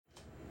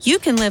you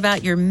can live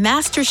out your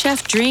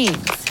MasterChef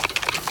dreams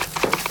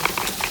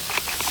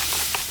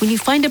when you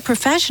find a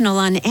professional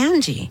on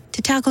Angie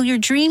to tackle your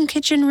dream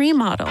kitchen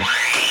remodel.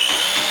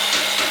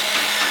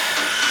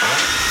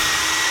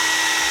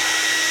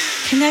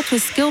 Connect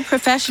with skilled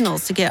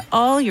professionals to get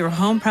all your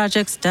home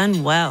projects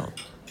done well.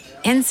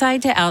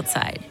 Inside to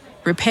outside,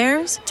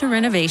 repairs to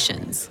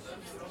renovations.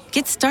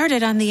 Get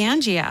started on the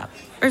Angie app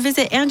or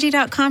visit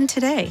Angie.com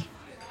today.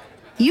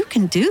 You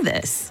can do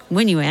this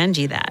when you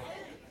Angie that.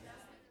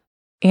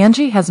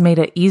 Angie has made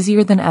it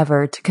easier than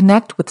ever to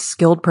connect with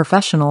skilled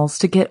professionals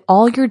to get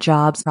all your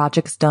jobs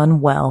projects done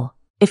well.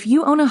 If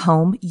you own a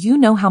home, you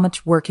know how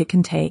much work it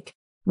can take,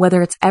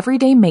 whether it's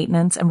everyday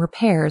maintenance and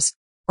repairs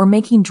or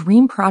making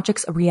dream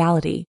projects a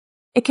reality.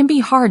 It can be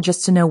hard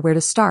just to know where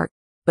to start,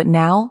 but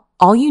now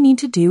all you need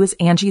to do is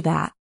Angie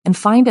that and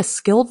find a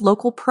skilled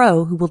local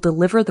pro who will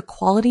deliver the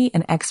quality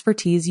and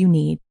expertise you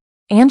need.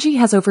 Angie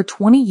has over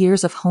 20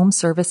 years of home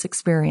service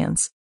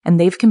experience, and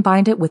they've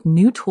combined it with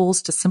new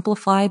tools to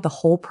simplify the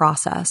whole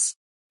process.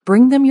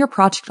 Bring them your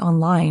project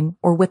online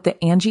or with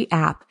the Angie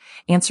app,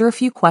 answer a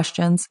few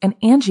questions, and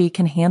Angie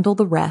can handle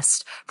the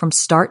rest from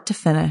start to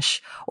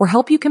finish or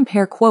help you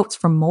compare quotes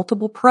from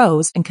multiple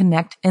pros and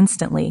connect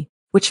instantly,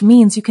 which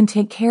means you can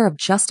take care of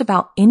just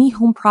about any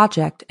home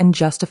project in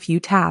just a few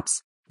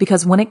taps.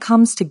 Because when it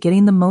comes to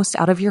getting the most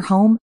out of your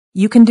home,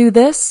 you can do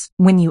this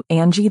when you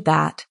Angie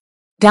that.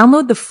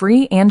 Download the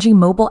free Angie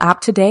mobile app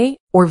today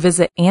or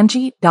visit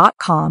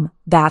Angie.com.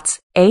 That's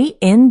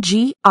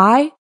ANGI.com.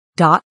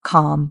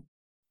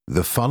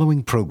 The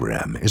following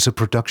program is a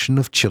production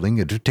of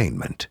Chilling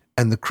Entertainment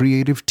and the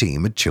creative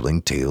team at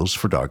Chilling Tales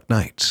for Dark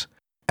Nights,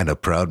 and a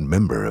proud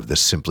member of the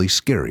Simply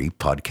Scary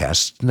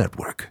Podcasts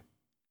Network.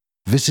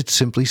 Visit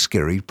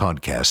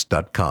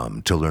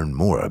simplyscarypodcast.com to learn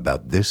more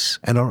about this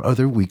and our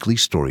other weekly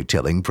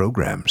storytelling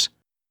programs,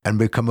 and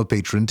become a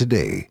patron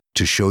today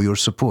to show your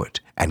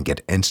support and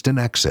get instant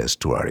access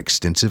to our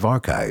extensive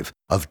archive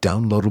of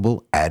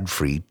downloadable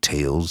ad-free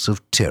tales of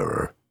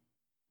terror.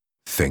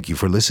 Thank you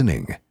for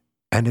listening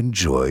and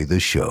enjoy the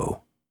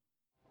show.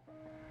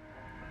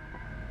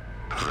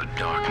 The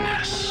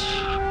darkness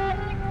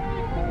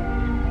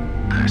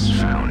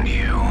has found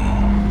you.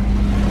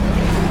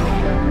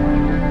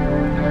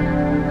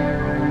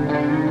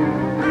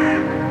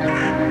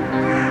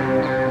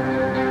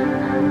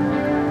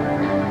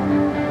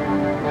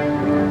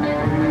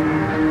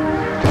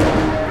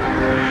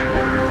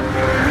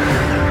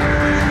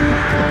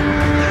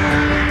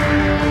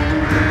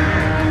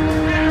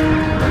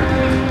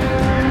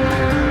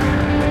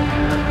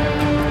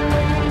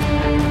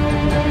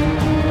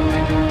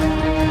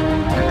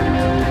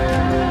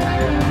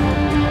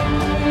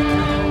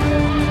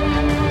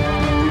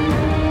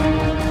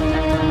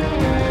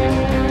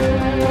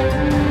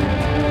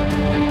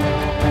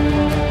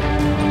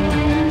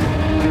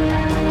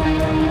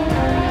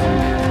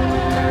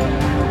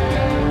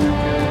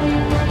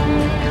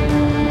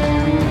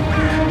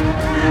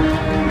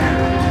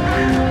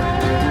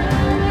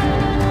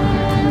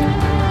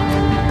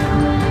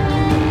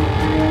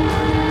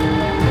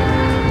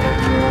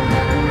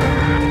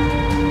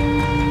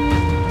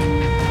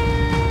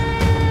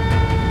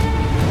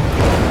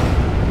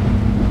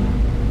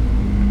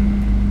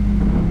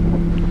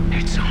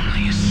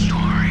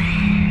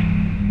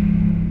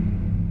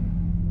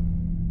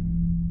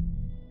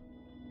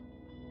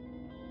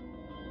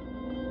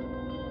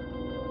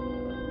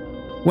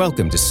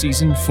 Welcome to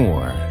Season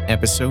 4,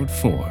 Episode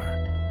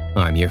 4.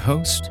 I'm your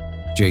host,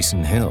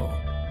 Jason Hill,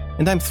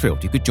 and I'm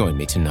thrilled you could join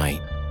me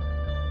tonight.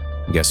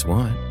 Guess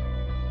what?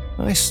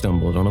 I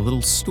stumbled on a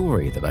little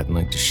story that I'd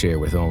like to share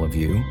with all of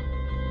you,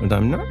 and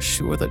I'm not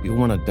sure that you'll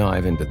want to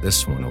dive into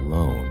this one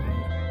alone.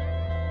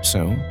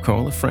 So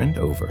call a friend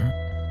over,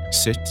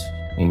 sit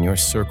in your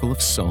circle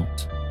of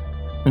salt,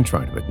 and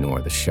try to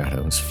ignore the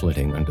shadows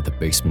flitting under the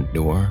basement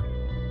door.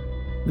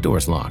 The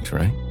door's locked,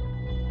 right?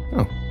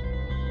 Oh.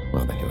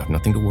 Well, then you have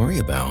nothing to worry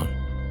about,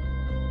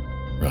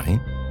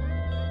 right?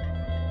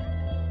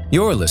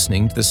 You're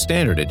listening to the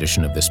standard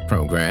edition of this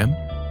program.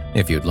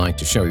 If you'd like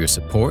to show your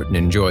support and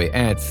enjoy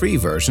ad-free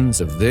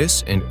versions of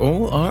this and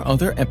all our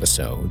other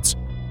episodes,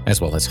 as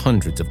well as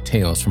hundreds of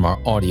tales from our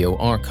audio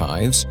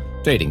archives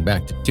dating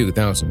back to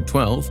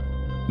 2012,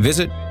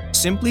 visit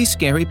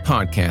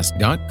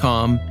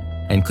simplyscarypodcast.com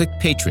and click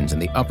Patrons in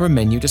the upper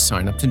menu to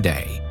sign up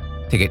today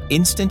to get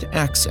instant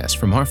access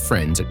from our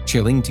friends at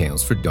Chilling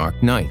Tales for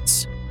Dark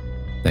Nights.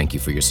 Thank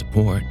you for your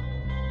support.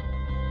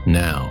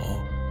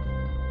 Now,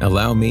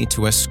 allow me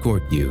to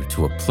escort you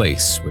to a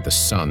place where the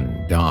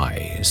sun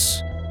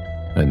dies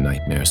and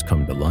nightmares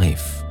come to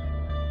life,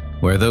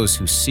 where those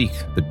who seek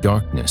the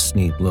darkness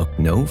need look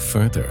no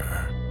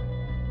further.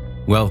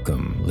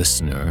 Welcome,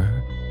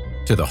 listener,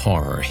 to the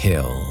Horror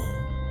Hill.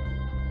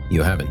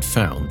 You haven't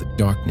found the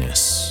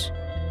darkness.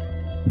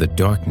 The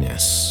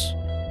darkness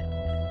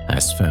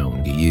has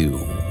found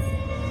you.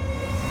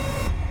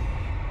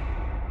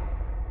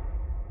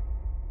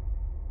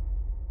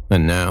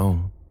 And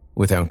now,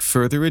 without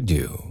further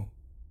ado,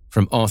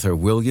 from author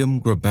William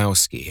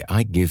Grabowski,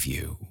 I give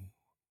you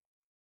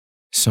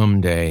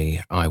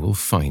Someday I Will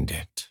Find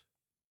It.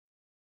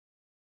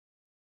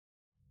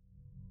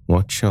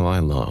 What shall I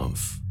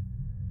love,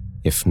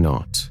 if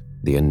not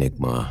the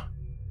enigma?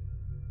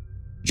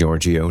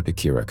 Giorgio de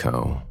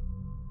Chirico.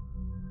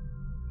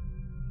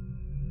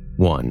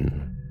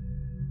 1.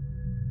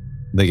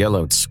 The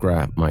yellowed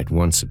scrap might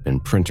once have been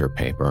printer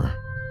paper,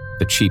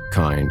 the cheap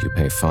kind you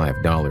pay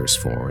 $5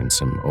 for in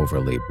some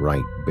overly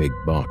bright big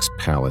box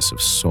palace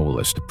of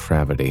soulless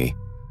depravity.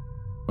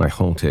 I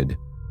halted,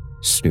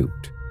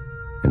 stooped,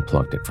 and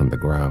plucked it from the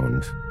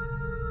ground.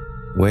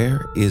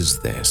 Where is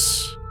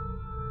this?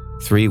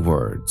 3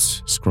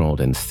 words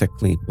scrawled in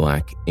thickly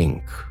black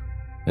ink,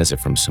 as if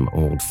from some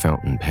old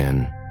fountain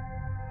pen.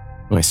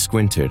 I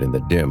squinted in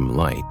the dim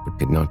light, but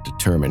could not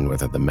determine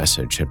whether the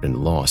message had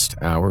been lost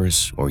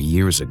hours or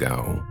years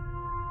ago.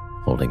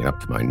 Holding it up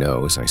to my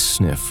nose, I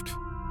sniffed,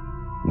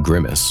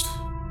 grimaced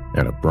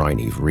at a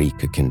briny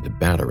reek akin to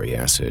battery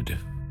acid,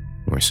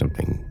 or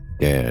something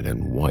dead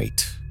and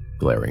white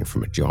glaring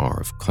from a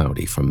jar of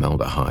cloudy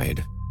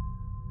formaldehyde.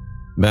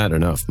 Bad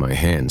enough my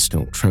hand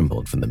still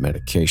trembled from the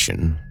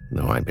medication,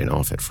 though I'd been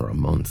off it for a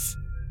month.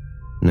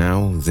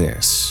 Now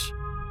this,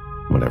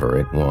 whatever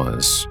it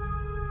was.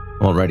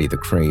 Already the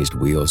crazed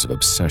wheels of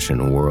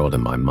obsession whirled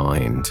in my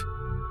mind.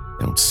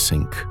 Don't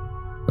sink,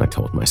 I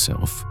told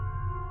myself.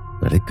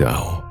 Let it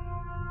go.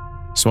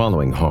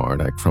 Swallowing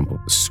hard, I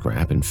crumpled the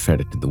scrap and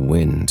fed it to the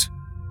wind.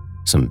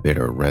 Some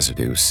bitter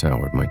residue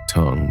soured my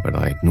tongue, but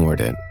I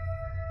ignored it.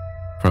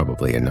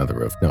 Probably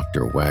another of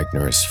Dr.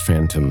 Wagner's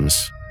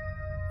phantoms.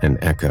 An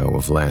echo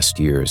of last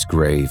year's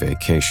gray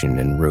vacation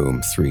in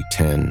room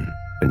 310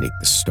 beneath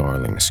the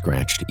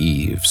starling-scratched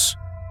eaves.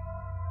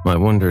 I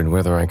wondered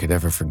whether I could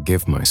ever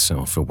forgive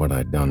myself for what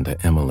I'd done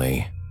to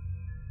Emily.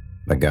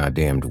 The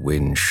goddamned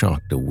wind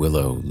shocked a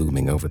willow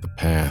looming over the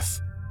path,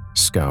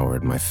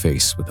 scoured my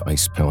face with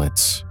ice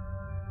pellets.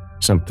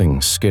 Something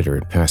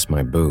skittered past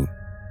my boot,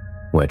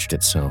 wedged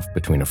itself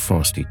between a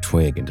frosty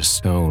twig and a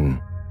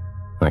stone.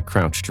 I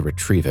crouched to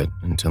retrieve it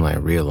until I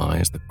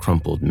realized the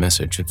crumpled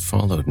message had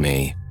followed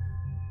me,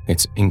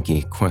 its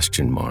inky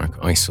question mark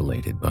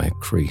isolated by a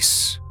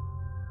crease.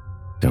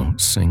 Don't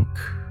sink.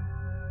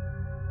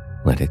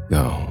 Let it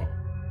go.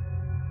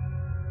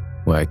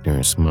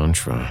 Wagner's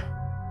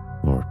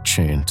mantra, or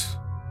chant,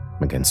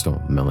 against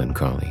all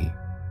melancholy,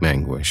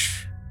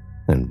 anguish,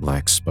 and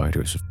black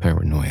spiders of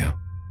paranoia.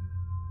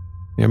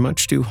 You're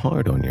much too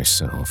hard on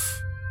yourself,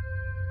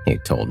 he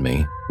told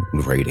me,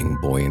 with grating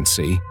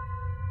buoyancy.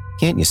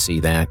 Can't you see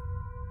that?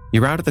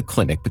 You're out of the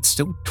clinic, but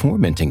still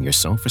tormenting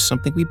yourself for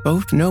something we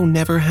both know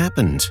never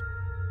happened.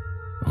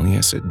 Oh,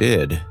 yes, it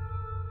did.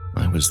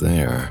 I was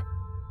there.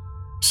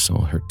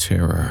 Saw her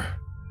terror.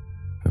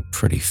 Her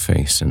pretty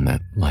face in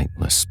that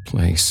lightless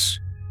place.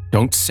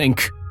 Don't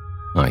sink,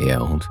 I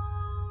yelled.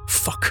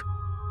 Fuck.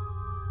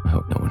 I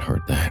hope no one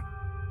heard that.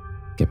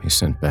 Get me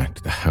sent back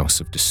to the house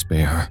of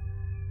despair.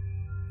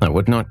 I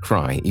would not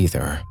cry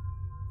either.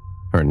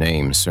 Her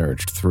name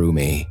surged through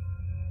me.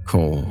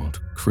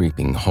 Cold,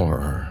 creeping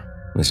horror,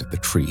 as if the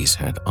trees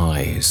had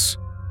eyes.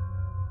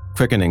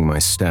 Quickening my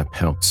step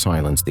helped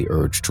silence the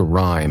urge to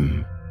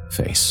rhyme.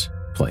 Face,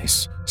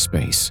 place,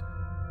 space.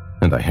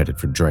 And I headed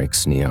for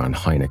Drake's neon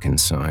Heineken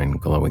sign,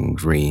 glowing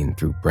green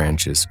through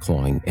branches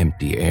clawing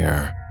empty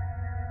air.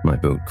 My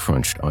boot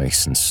crunched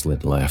ice and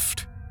slid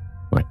left.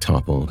 I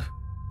toppled,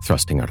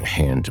 thrusting out a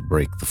hand to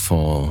break the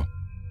fall.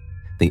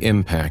 The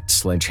impact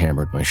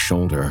sledgehammered my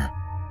shoulder,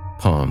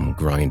 palm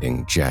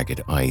grinding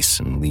jagged ice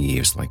and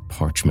leaves like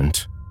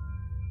parchment.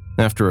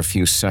 After a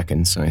few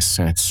seconds, I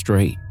sat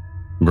straight,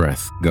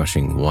 breath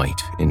gushing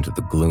white into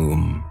the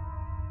gloom.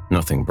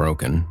 Nothing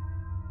broken.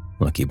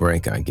 Lucky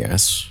break, I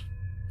guess.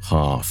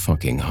 Ha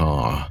fucking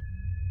ha.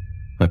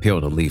 I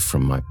peeled a leaf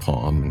from my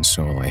palm and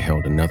saw I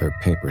held another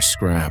paper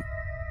scrap.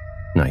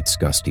 Night's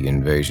gusty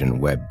invasion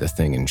webbed the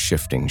thing in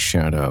shifting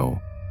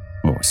shadow.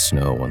 More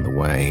snow on the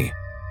way.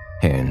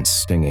 Hands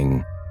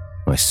stinging.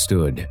 I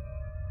stood,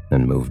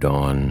 then moved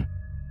on.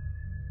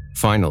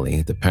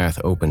 Finally, the path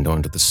opened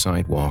onto the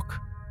sidewalk.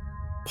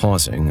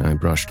 Pausing, I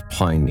brushed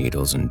pine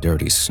needles and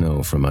dirty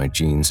snow from my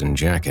jeans and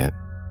jacket,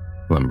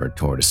 lumbered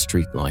toward a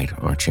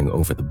streetlight arching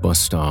over the bus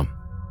stop.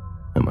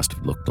 I must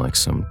have looked like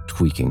some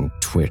tweaking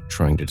twit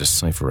trying to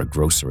decipher a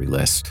grocery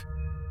list.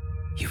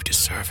 You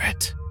deserve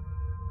it.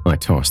 I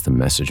tossed the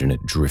message and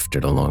it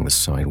drifted along the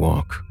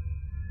sidewalk.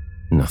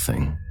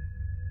 Nothing.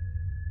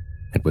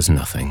 It was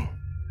nothing.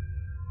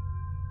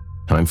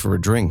 Time for a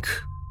drink.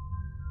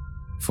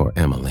 For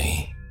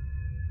Emily.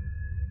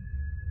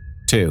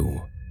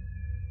 2.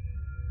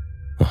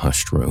 A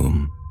hushed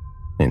room,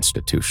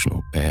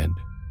 institutional bed,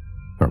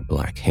 her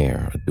black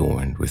hair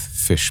adorned with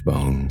fish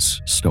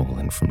bones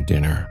stolen from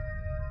dinner.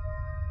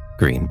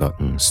 Green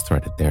buttons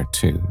threaded there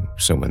too,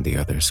 so when the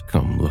others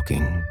come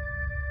looking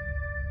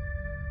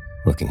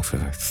for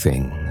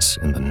things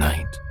in the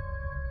night,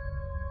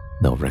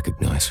 they'll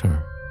recognize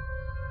her.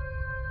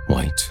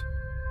 White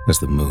as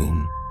the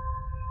moon,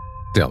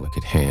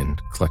 delicate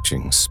hand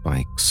clutching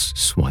spikes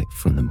swiped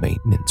from the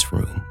maintenance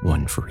room,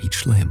 one for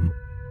each limb.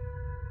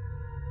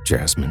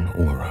 Jasmine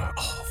aura,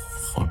 a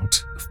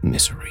haunt of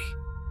misery.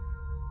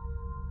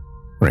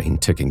 Rain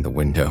ticking the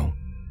window.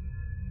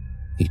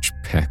 each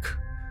peck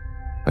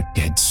a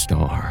dead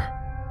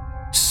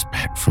star,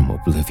 spat from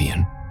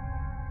oblivion.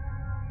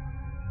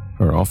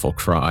 Her awful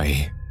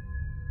cry,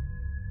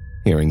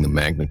 hearing the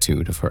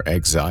magnitude of her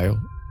exile.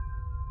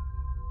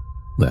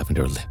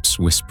 Lavender lips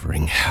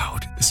whispering, how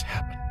did this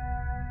happen?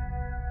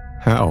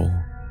 How?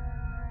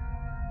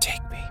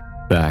 Take me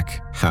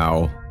back.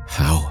 How?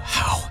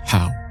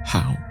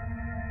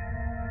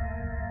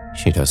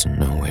 She doesn't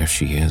know where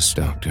she is,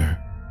 Doctor.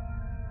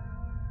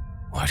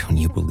 Why don't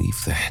you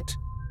believe that?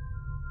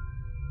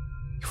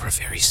 You're a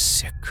very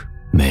sick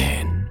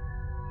man.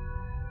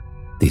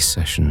 These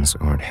sessions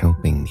aren't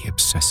helping the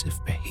obsessive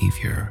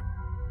behavior.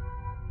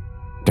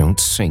 Don't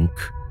sink.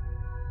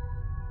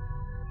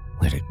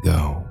 Let it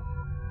go,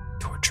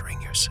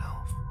 torturing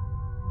yourself.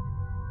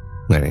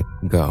 Let it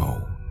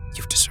go.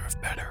 You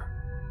deserve better.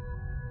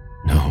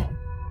 No.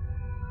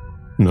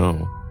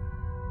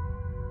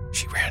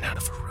 She ran out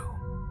of her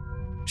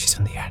room. She's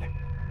in the attic.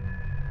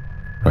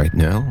 Right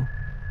now,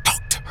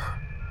 talk to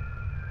her.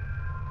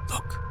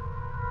 Look,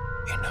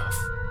 enough.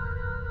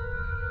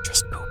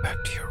 Just go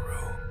back to your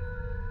room.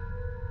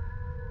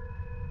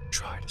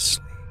 Try to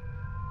sleep.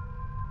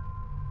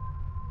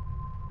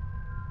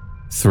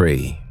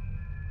 3.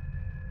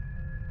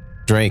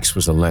 Drake's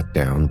was a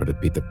letdown, but it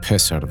beat the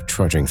piss out of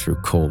trudging through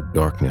cold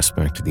darkness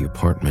back to the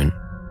apartment.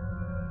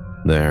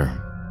 There,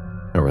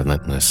 a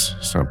relentless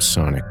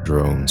subsonic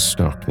drone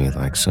stalked me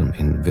like some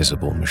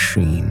invisible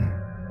machine.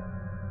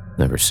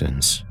 Ever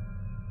since.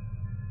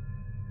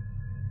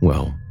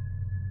 Well,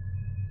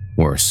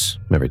 worse,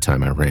 every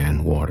time I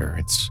ran water,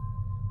 its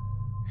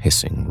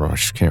hissing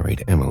rush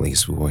carried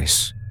Emily's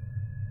voice.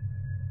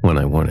 When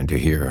I wanted to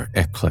hear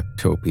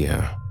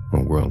Eclectopia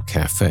or World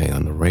Cafe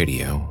on the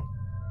radio,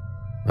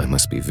 I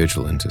must be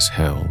vigilant as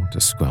hell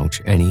to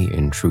squelch any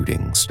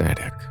intruding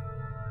static.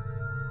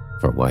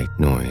 For white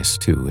noise,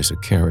 too, is a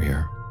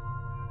carrier.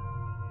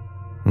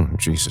 Oh,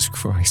 Jesus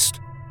Christ.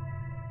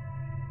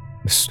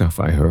 The stuff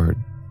I heard,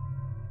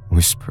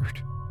 whispered.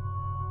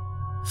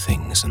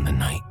 Things in the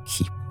night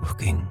keep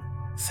looking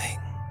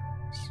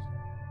things.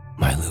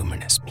 My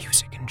luminous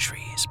music and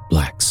trees,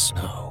 black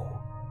snow,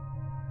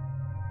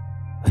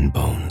 and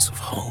bones of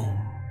home.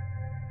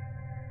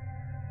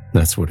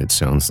 That's what it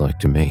sounds like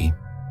to me.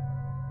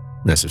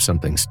 As if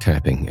something's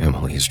tapping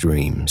Emily's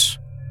dreams.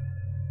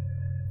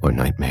 Or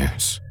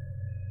nightmares.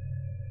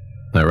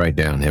 I write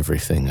down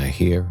everything I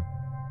hear.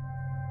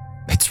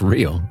 It's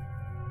real.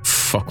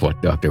 Fuck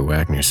what Dr.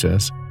 Wagner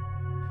says.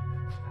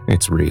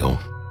 It's real.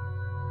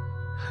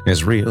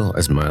 As real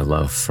as my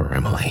love for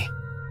Emily.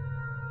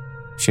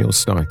 She'll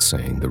start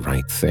saying the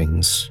right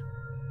things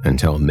and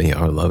tell me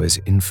our love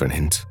is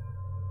infinite.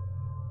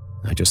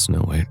 I just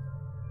know it.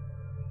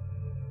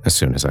 As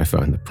soon as I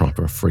find the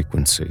proper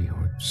frequency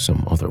or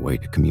some other way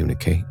to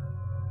communicate.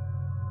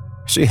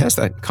 She has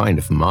that kind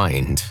of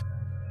mind,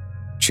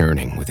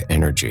 churning with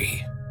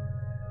energy,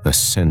 a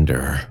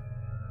sender.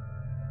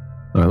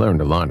 I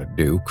learned a lot at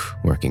Duke,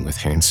 working with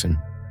Hansen.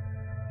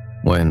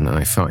 When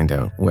I find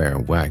out where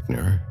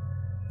Wagner,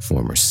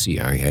 former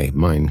CIA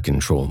mind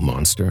control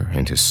monster,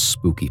 and his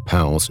spooky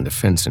pals in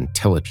Defense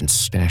Intelligence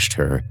stashed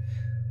her,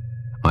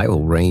 I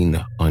will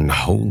rain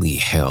unholy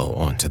hell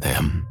onto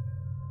them.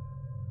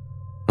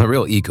 A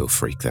real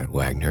eco-freak, that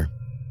Wagner.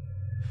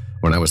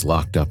 When I was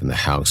locked up in the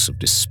House of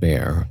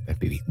Despair at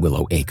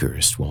Willow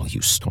Acres while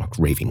you stalked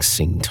raving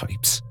sane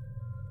types,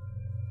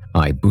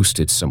 I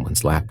boosted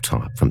someone's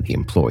laptop from the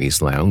employees'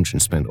 lounge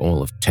and spent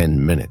all of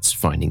 10 minutes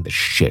finding the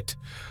shit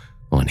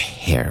on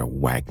Herr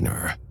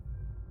Wagner.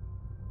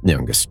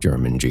 Youngest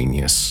German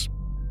genius,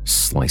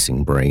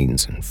 slicing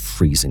brains and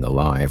freezing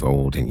alive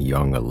old and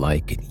young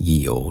alike at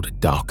ye old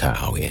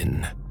Dachau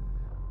Inn.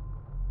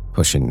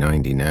 Pushing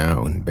 90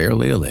 now and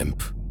barely a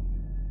limp.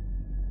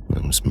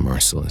 Those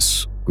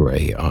merciless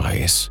gray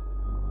eyes.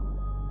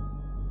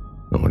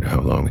 I wonder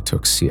how long it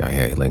took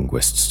CIA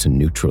linguists to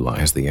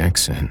neutralize the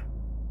accent.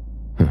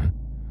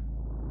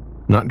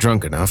 Not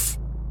drunk enough.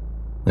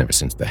 Ever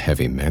since the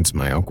heavy meds,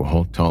 my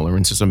alcohol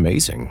tolerance is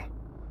amazing.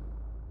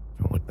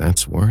 For what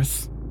that's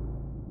worth.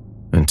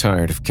 And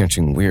tired of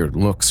catching weird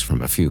looks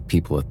from a few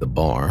people at the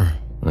bar,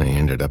 I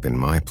ended up in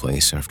my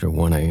place after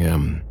 1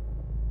 a.m.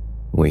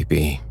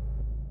 Weepy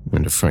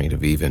and afraid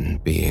of even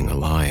being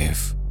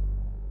alive.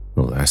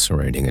 The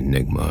lacerating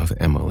enigma of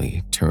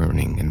Emily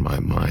turning in my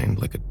mind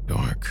like a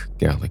dark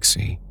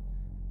galaxy.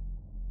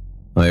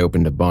 I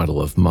opened a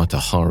bottle of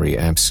Matahari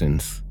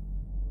absinthe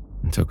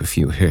and took a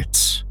few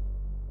hits.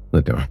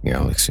 The dark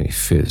galaxy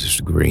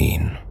fizzed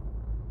green.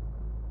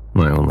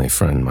 My only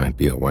friend might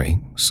be awake,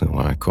 so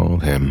I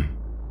called him.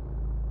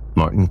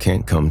 Martin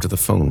can't come to the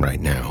phone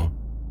right now,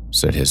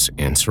 said his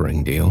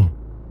answering deal.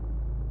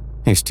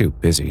 He's too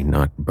busy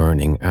not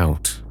burning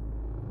out.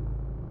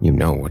 You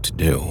know what to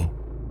do.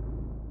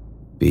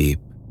 Beep.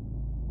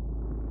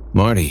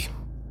 Marty,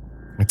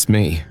 it's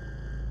me.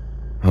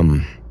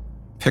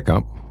 Pick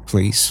up,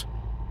 please.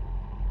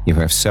 You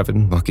have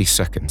 7 lucky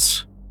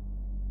seconds.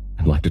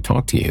 I'd like to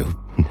talk to you.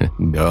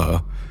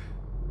 Duh.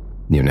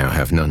 You now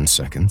have none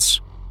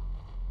seconds.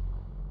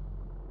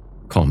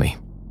 Call me.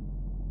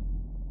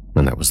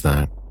 And that was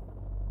that.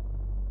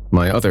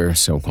 My other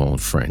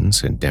so-called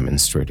friends had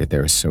demonstrated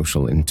their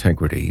social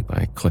integrity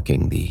by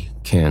clicking the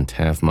 "can't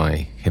have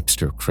my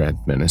hipster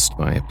cred menaced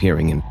by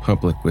appearing in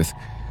public with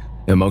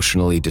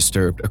emotionally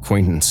disturbed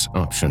acquaintance"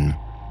 option.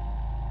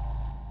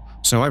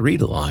 So I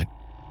read a lot.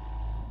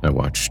 I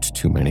watched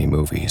too many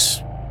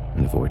movies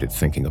and avoided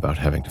thinking about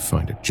having to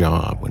find a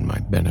job when my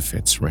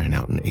benefits ran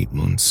out in 8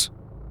 months.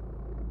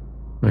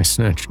 I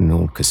snatched an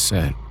old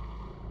cassette,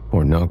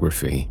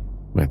 "Pornography"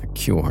 by The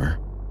Cure,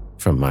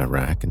 from my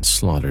rack and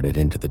slotted it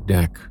into the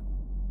deck.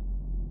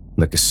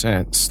 The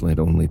cassette slid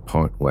only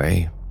part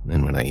way,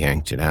 and when I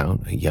yanked it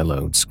out, a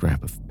yellowed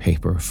scrap of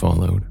paper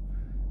followed,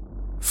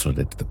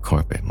 flitted to the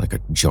carpet like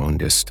a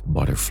jaundiced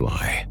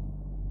butterfly.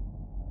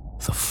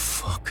 "The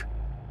fuck?"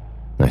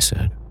 I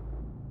said.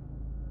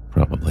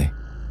 Probably.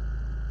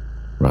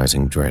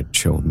 Rising dread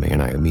chilled me,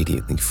 and I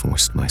immediately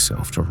forced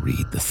myself to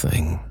read the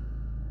thing.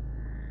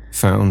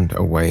 Found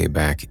a way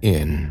back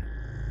in.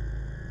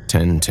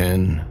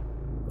 10:10,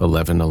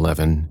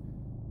 11:11,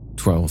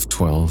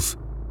 12:12,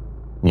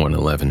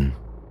 1:11,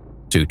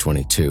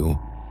 2:22,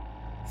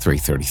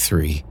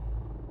 3:33,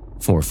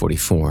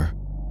 4:44,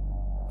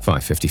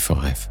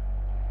 5:55.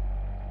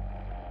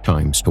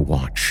 Times to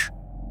watch.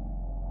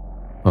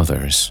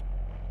 Others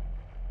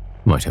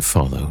might have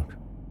followed.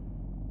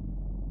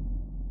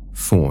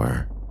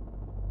 4.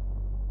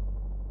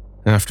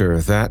 After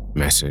that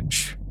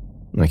message,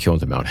 I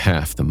killed about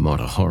half the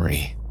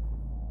Matahari.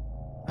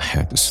 I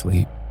had to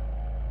sleep,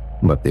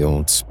 but the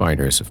old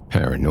spiders of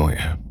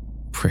paranoia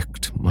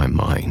pricked my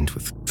mind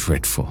with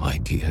dreadful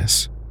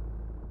ideas.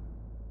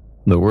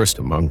 The worst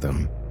among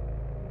them,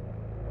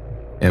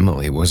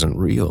 Emily wasn't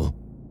real,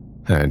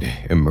 had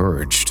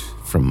emerged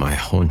from my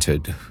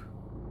haunted,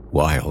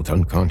 wild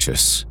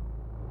unconscious.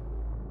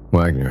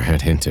 Wagner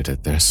had hinted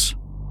at this.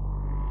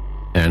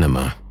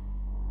 Anima,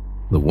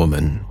 the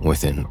woman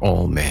within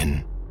all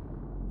men.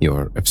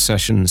 Your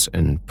obsessions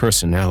and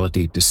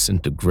personality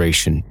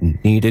disintegration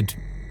needed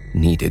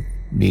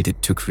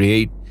to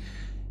create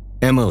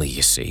Emily,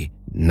 you see.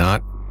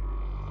 Not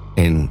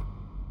a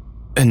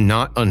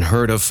not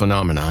unheard of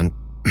phenomenon.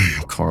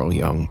 Carl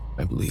Jung,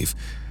 I believe,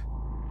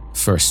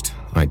 first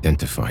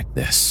identified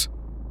this.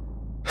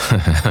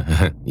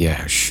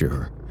 Yeah,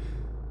 sure.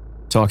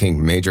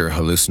 Talking major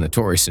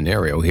hallucinatory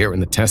scenario here,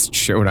 and the test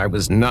showed I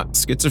was not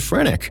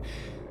schizophrenic.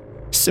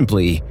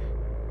 Simply,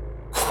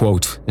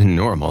 quote,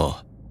 normal,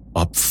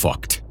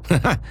 upfucked.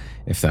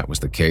 If that was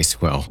the case,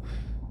 well,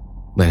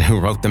 then who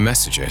wrote the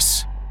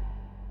messages?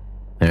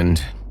 And,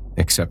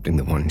 excepting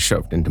the one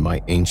shoved into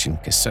my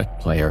ancient cassette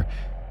player,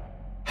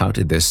 how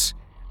did this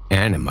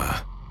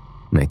anima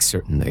make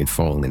certain they'd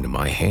fall into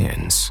my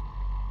hands?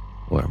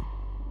 Or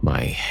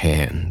my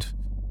hand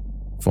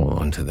fall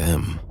onto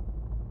them?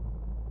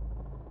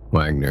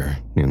 Wagner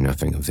knew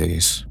nothing of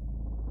these,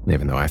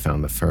 even though I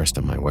found the first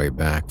on my way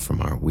back from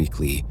our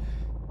weekly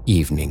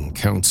evening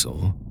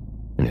council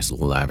in his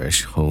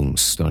lavish home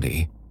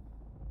study.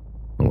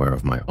 Aware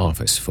of my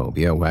office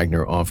phobia,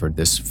 Wagner offered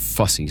this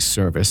fussy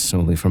service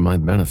solely for my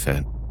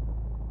benefit.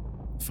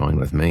 Fine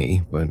with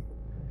me, but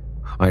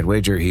I'd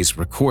wager he's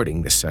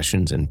recording the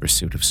sessions in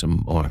pursuit of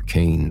some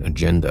arcane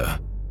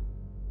agenda.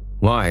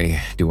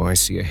 Why do I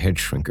see a head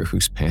shrinker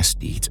whose past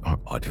deeds are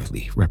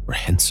utterly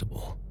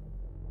reprehensible?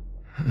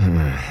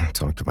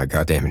 Talk to my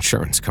goddamn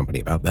insurance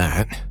company about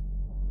that.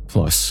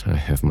 Plus, I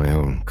have my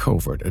own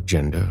covert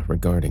agenda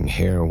regarding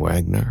Herr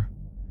Wagner.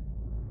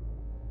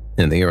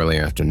 In the early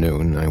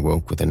afternoon, I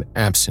woke with an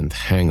absinthe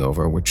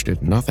hangover which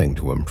did nothing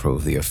to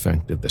improve the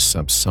effect of the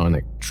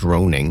subsonic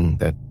droning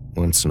that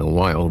once in a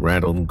while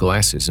rattled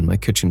glasses in my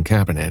kitchen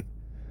cabinet.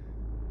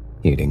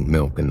 Heating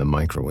milk in the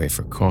microwave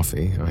for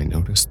coffee, I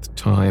noticed the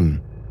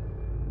time.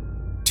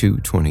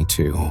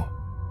 2:22.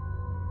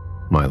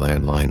 My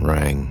landline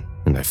rang,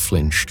 and I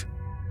flinched.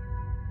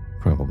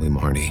 Probably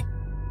Marty.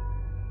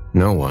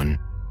 No one,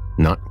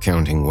 not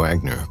counting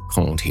Wagner,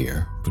 called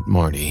here but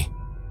Marty.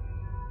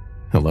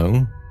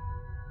 Hello?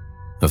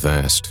 A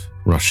vast,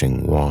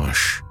 rushing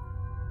wash,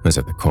 as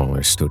if the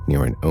caller stood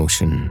near an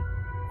ocean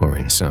or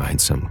inside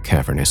some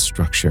cavernous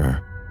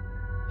structure.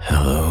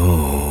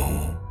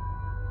 Hello?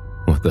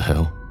 What the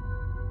hell?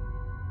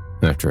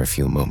 After a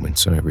few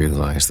moments, I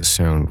realized the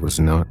sound was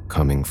not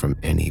coming from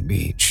any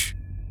beach.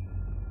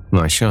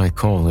 My shy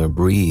caller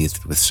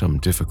breathed with some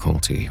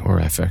difficulty or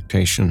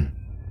affectation.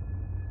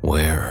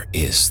 Where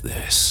is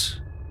this?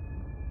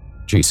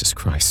 Jesus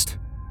Christ.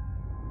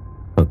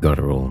 A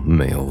guttural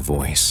male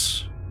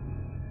voice.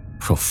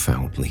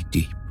 Profoundly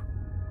deep.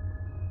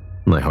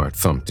 My heart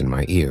thumped in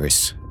my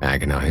ears,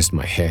 agonized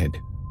my head.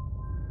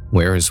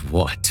 Where is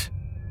what?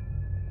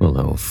 A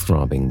low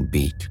throbbing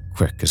beat,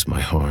 quick as my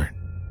heart.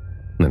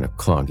 Then a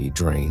cloggy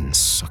drain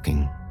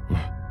sucking.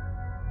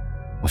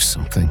 Or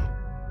something.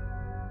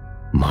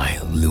 My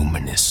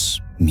luminous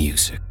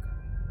music.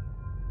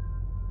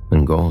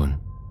 And gone.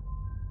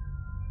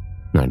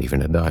 Not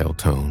even a dial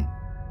tone.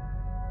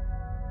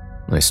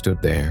 I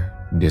stood there,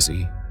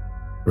 dizzy,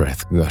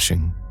 breath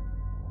gushing,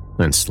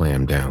 and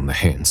slammed down the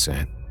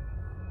handset.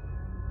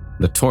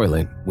 The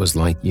toilet was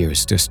light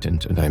years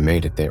distant, and I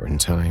made it there in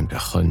time to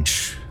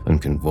hunch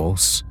and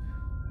convulse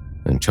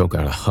and choke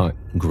out a hot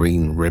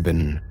green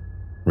ribbon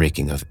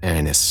reeking of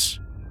anise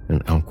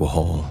and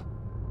alcohol.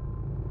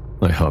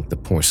 I hugged the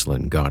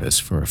porcelain goddess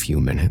for a few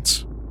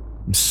minutes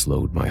and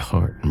slowed my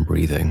heart and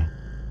breathing.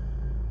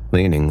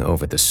 Leaning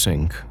over the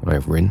sink, I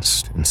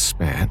rinsed and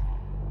spat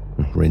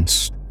and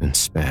rinsed and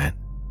spat.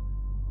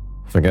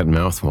 Forget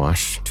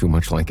mouthwash, too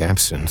much like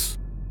absinthe.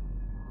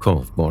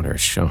 Cold water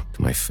shocked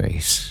my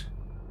face,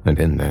 and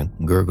in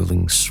that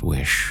gurgling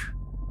swish,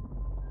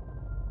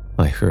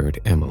 I heard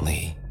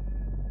Emily.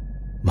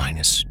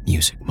 Minus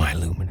music, my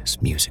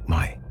luminous music,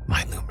 my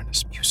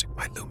luminous music,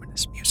 my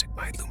luminous music,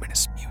 my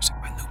luminous music,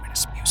 my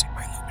luminous music,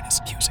 my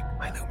luminous music,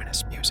 my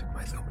luminous music,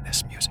 my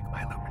luminous music,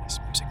 my luminous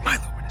music, my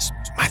luminous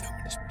music, my luminous music, my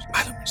luminous music,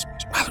 my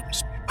luminous music, my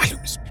luminous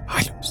music, my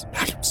luminous music,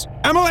 my luminous.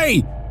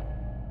 Emily!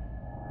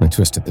 I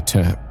twisted the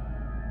tap,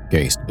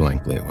 gazed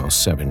blankly while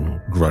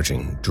 7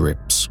 grudging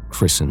drips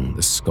christened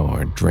the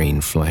scarred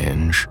drain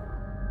flange,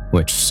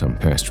 which some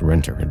past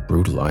renter had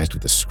brutalized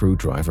with a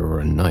screwdriver or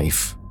a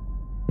knife.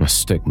 A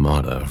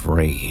stigmata of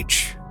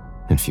rage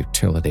and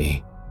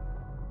futility.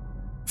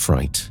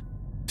 Fright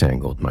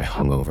tangled my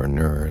hungover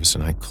nerves,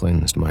 and I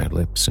cleansed my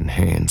lips and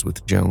hands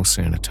with gel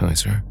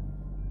sanitizer.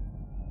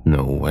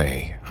 No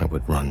way I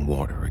would run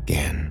water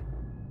again.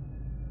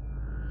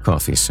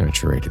 Coffee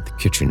saturated the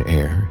kitchen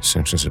air,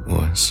 such as it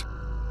was.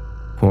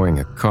 Pouring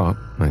a cup,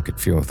 I could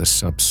feel the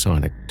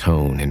subsonic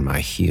tone in my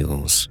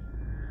heels.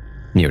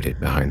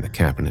 Muted behind the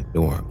cabinet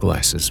door,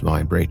 glasses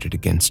vibrated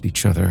against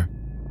each other.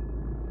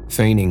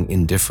 Feigning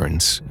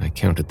indifference, I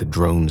counted the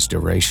drone's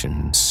duration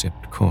and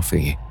sipped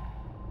coffee.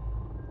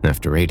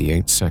 After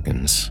 88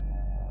 seconds,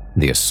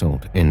 the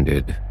assault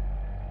ended.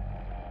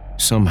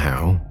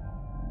 Somehow,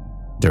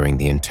 during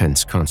the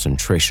intense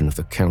concentration of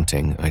the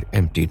counting, I'd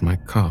emptied my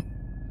cup.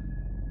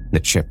 The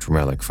chipped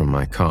relic from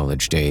my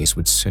college days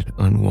would sit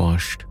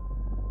unwashed.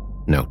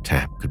 No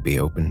tap could be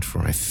opened, for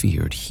I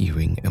feared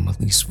hearing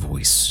Emily's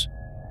voice.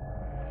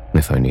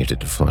 If I needed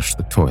to flush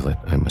the toilet,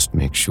 I must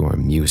make sure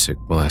music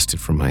blasted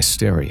from my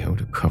stereo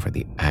to cover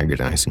the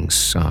agonizing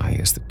sigh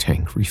as the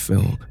tank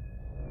refilled.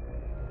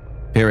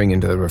 Peering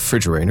into the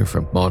refrigerator for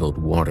bottled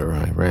water,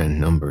 I ran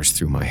numbers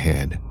through my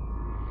head.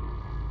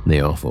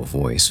 The awful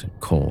voice had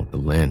called the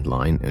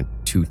landline at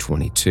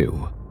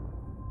 222.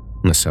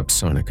 The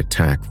subsonic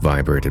attack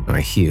vibrated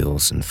my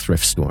heels and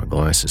thrift store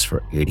glasses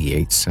for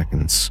 88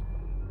 seconds.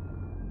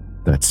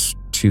 That's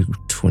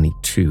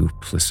 222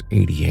 plus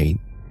 88.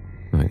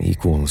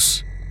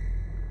 Equals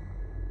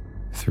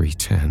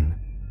 310.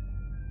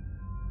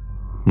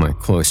 My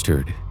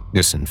cloistered,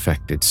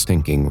 disinfected,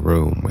 stinking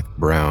room with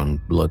brown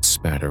blood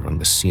spatter on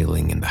the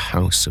ceiling in the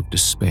house of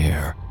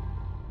despair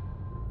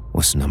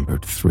was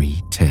numbered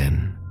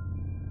 310.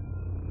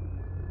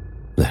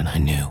 Then I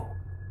knew.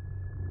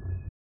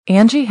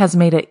 Angie has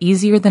made it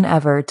easier than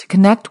ever to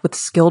connect with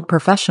skilled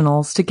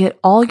professionals to get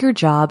all your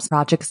jobs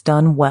projects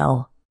done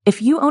well.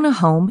 If you own a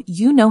home,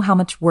 you know how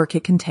much work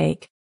it can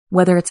take.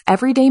 Whether it's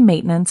everyday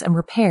maintenance and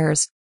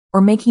repairs or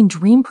making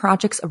dream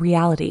projects a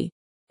reality,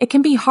 it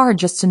can be hard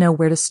just to know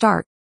where to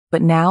start.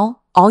 But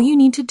now, all you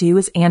need to do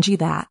is Angie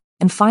that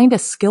and find a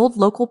skilled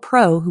local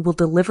pro who will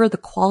deliver the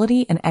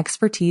quality and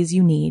expertise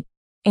you need.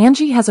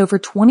 Angie has over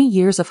 20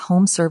 years of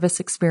home service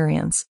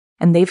experience,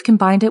 and they've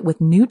combined it with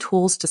new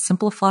tools to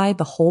simplify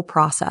the whole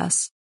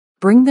process.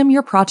 Bring them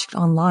your project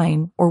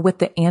online or with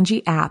the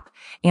Angie app,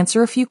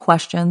 answer a few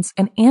questions,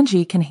 and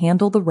Angie can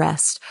handle the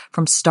rest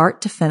from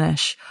start to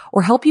finish,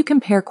 or help you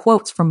compare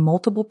quotes from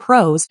multiple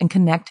pros and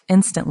connect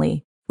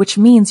instantly, which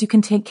means you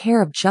can take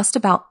care of just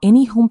about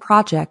any home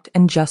project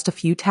in just a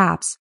few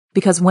taps.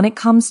 Because when it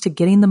comes to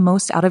getting the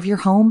most out of your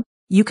home,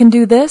 you can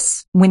do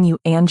this when you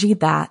Angie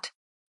that.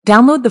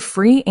 Download the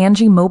free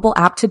Angie mobile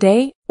app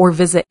today or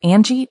visit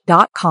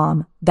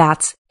Angie.com.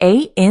 That's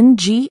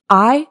ANGI.com.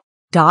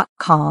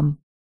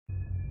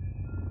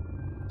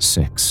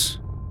 6.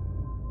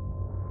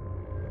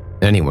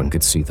 Anyone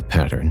could see the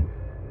pattern,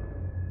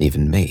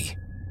 even me.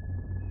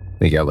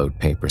 The yellowed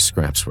paper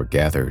scraps were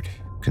gathered,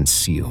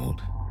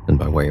 concealed, and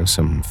by way of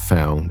some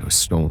found or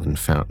stolen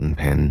fountain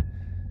pen,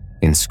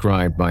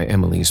 inscribed by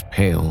Emily's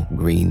pale,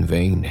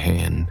 green-veined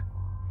hand,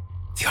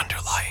 the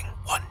underlying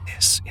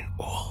oneness in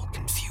all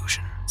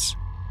confusions.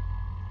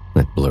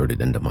 That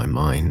blurted into my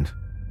mind,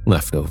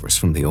 leftovers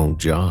from the old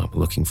job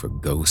looking for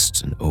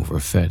ghosts in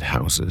overfed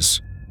houses.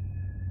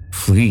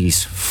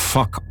 Please,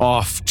 fuck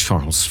off,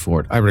 Charles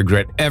Fort. I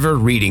regret ever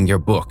reading your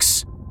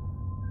books.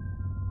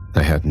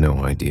 I had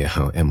no idea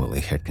how Emily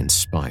had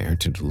conspired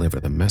to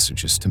deliver the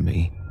messages to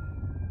me,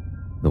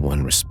 the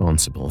one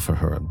responsible for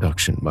her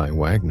abduction by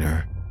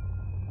Wagner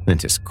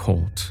and his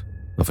cult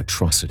of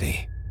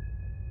atrocity.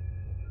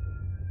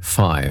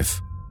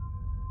 5.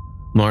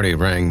 Marty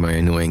rang my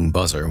annoying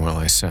buzzer while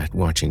I sat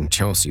watching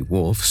Chelsea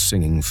Wolfe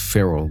singing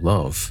Feral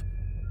Love,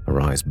 her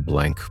eyes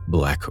blank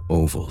black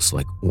ovals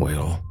like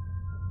oil.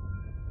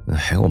 The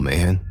hell,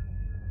 man,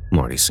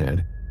 Marty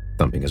said,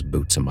 thumping his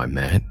boots on my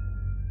mat.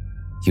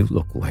 You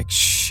look like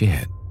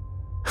shit.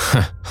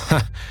 Ha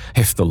ha,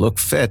 if the look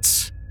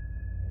fits.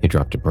 He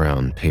dropped a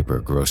brown paper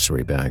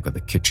grocery bag on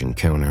the kitchen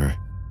counter.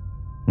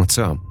 What's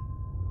up?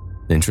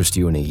 Interest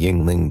you in a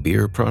Yingling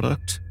beer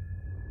product?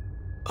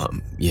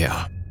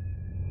 Yeah.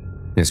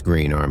 His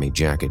green army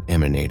jacket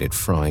emanated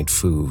fried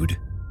food.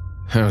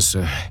 How's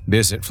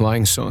biz at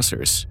Flying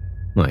Saucers?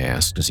 I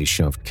asked as he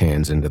shoved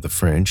cans into the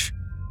fridge.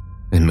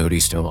 And Moody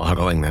still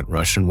ogling that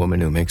Russian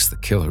woman who makes the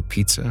killer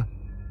pizza?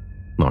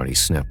 Marty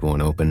snapped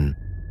one open,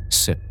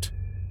 sipped,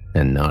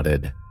 and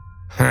nodded.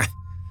 Ha!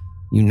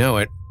 You know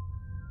it.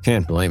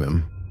 Can't blame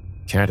him.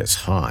 Cat is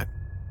hot.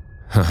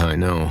 I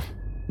know.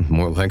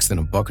 More legs than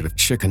a bucket of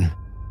chicken.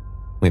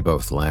 We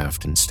both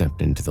laughed and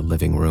stepped into the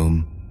living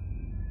room.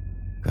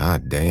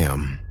 God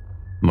damn,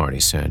 Marty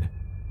said,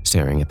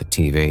 staring at the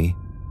TV.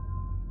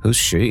 Who's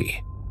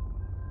she?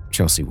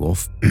 Chelsea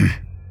Wolfe.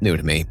 New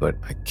to me, but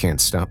I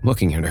can't stop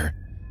looking at her.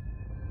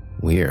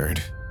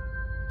 Weird.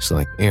 It's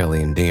like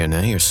alien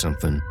DNA or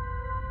something.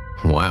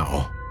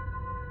 Wow.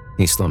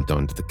 He slumped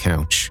onto the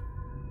couch.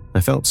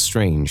 I felt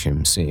strange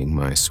him seeing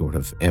my sort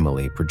of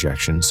Emily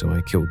projection, so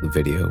I killed the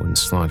video and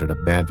slotted a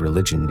Bad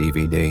Religion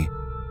DVD.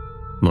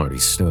 Marty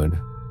stood,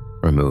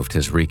 removed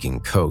his reeking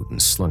coat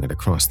and slung it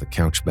across the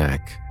couch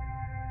back.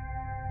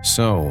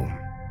 So,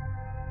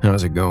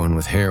 how's it going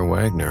with Herr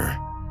Wagner?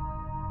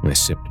 I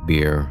sipped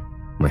beer,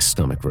 my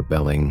stomach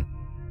rebelling.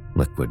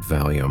 Liquid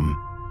Valium.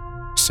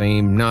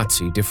 Same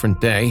Nazi,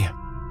 different day.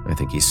 I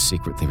think he's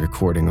secretly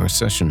recording our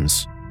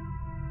sessions.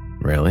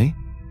 Really?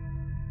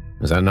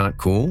 Is that not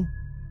cool?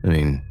 I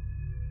mean,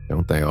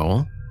 don't they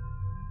all?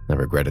 I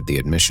regretted the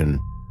admission.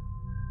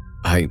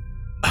 I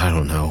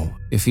don't know.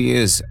 If he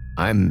is,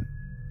 I'm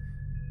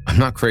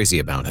not crazy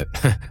about it.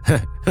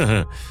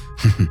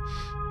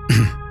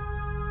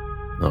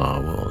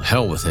 Oh, well,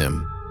 hell with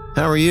him.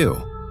 How are you?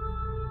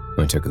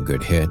 I took a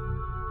good hit,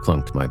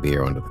 clunked my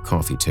beer onto the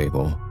coffee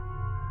table.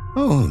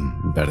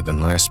 Oh, better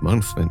than last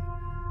month, but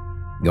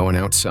going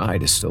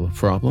outside is still a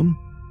problem?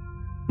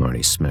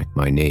 Marty smacked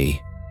my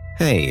knee.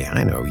 Hey,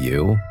 I know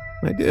you.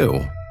 I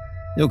do.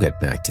 You'll get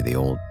back to the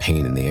old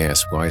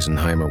pain-in-the-ass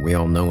Weisenheimer we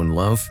all know and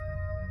love.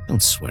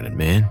 Don't sweat it,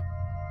 man.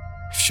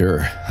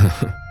 Sure.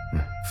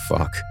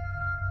 Fuck.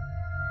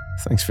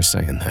 Thanks for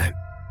saying that.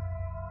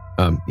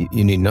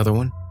 You need another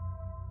one?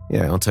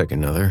 Yeah, I'll take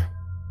another.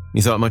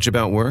 You thought much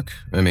about work?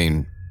 I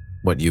mean,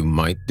 what you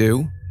might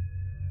do?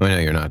 I know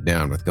you're not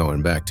down with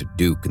going back to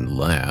Duke and the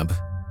lab.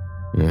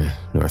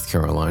 North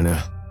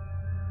Carolina.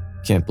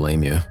 Can't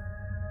blame you.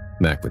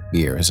 Back with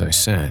beer as I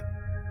sat.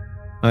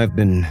 I've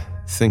been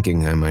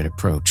thinking I might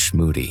approach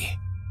Moody.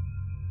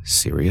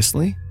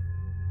 Seriously?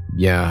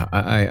 Yeah,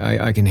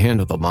 I can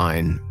handle the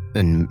line,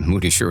 and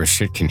Moody sure as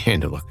shit can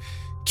handle a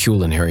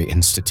Culinary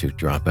Institute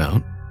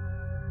dropout.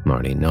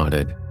 Marty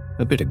nodded,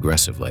 a bit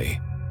aggressively.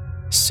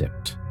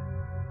 Sipped.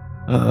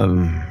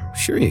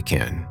 Sure you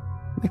can.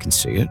 I can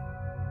see it.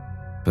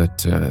 But,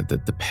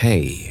 the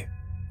pay...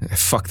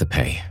 Fuck the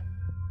pay.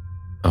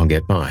 I'll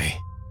get by.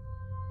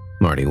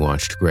 Marty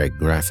watched Greg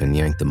Graffin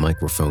yank the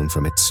microphone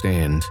from its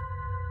stand.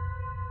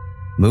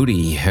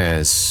 Moody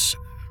has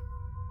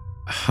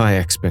high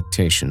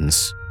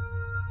expectations.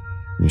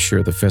 You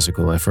sure the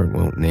physical effort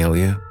won't nail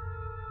you?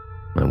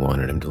 I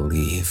wanted him to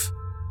leave.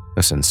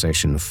 A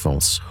sensation of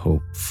false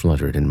hope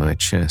fluttered in my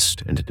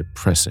chest and a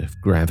depressive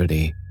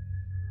gravity.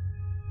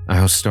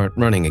 I'll start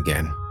running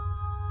again.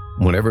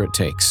 Whatever it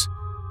takes.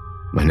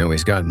 I know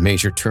he's got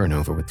major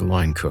turnover with the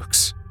line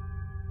cooks.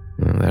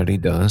 Well, that he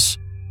does.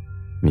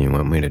 You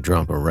want me to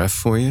drop a ref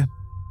for you?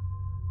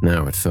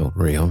 Now it felt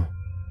real.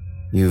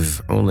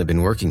 You've only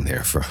been working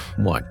there for,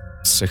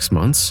 6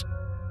 months?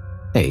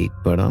 8,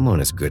 but I'm on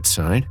his good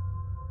side.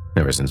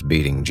 Ever since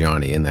beating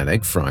Johnny in that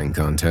egg frying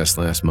contest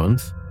last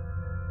month.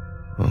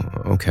 Oh,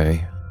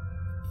 okay.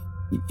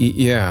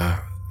 Yeah,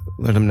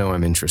 let him know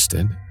I'm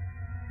interested.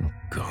 Oh,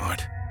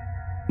 God.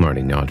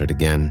 Marty nodded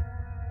again.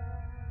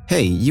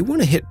 Hey, you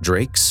want to hit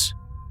Drake's?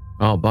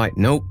 I'll buy...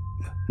 Nope.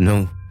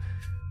 No.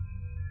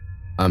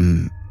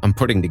 I'm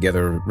putting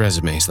together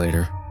resumes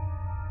later.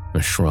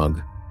 A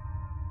shrug.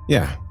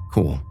 Yeah,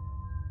 cool.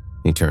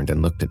 He turned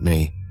and looked at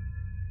me.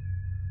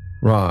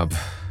 Rob,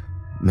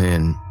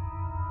 man,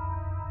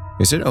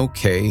 is it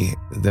okay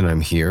that I'm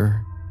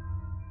here?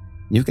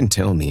 You can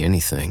tell me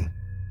anything.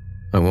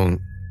 I won't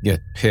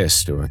get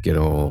pissed or get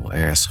all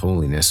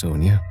assholiness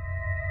on you.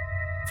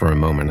 For a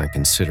moment, I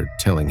considered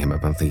telling him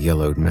about the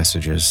yellowed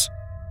messages,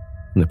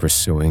 the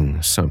pursuing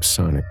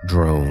subsonic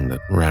drone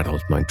that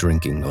rattled my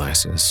drinking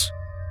glasses.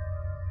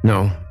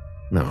 No.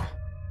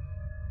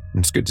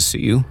 It's good to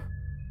see you.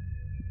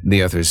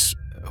 The others,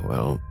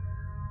 well,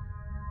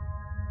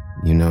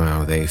 you know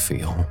how they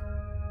feel.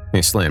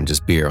 He slammed his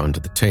beer onto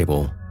the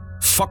table.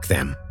 Fuck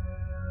them.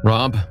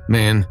 Rob,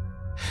 man,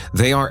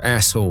 they are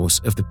assholes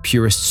of the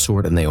purest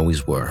sort, and they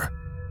always were.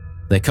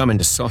 They come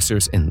into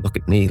saucers and look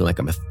at me like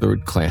I'm a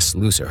third-class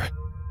loser.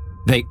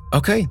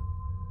 Okay,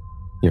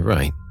 you're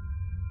right.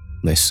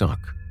 They suck.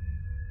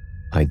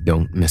 I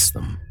don't miss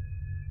them.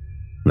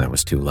 That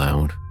was too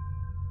loud.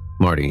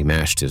 Marty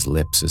mashed his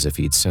lips as if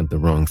he'd said the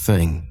wrong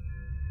thing.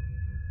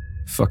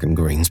 Fucking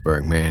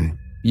Greensburg, man.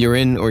 You're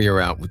in or you're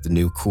out with the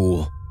new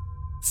cool.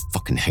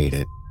 Fucking hate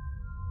it.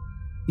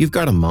 You've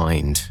got a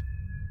mind.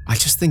 I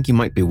just think you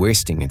might be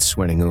wasting it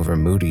sweating over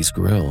Moody's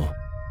grill.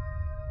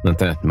 At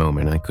that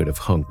moment, I could have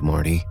hugged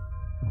Marty.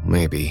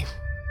 Maybe.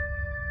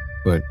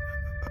 But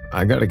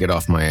I gotta get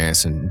off my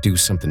ass and do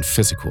something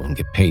physical and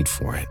get paid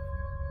for it.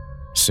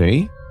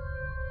 See?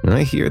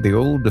 I hear the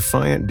old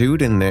defiant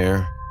dude in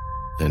there,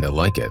 and I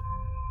like it.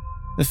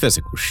 The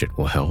physical shit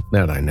will help,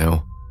 that I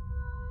know.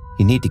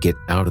 You need to get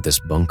out of this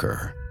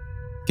bunker.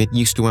 Get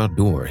used to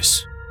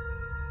outdoors.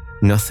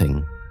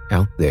 Nothing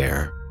out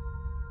there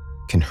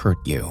can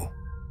hurt you.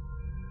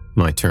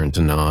 My turn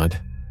to nod,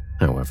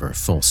 however,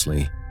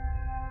 falsely.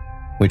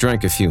 We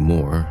drank a few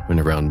more, and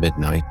around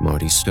midnight,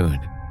 Marty stood.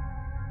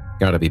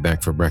 Gotta be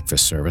back for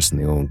breakfast service in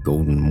the old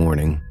golden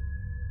morning.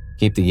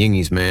 Keep the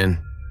yingies,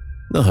 man.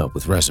 They'll help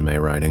with resume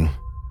writing.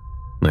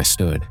 I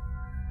stood.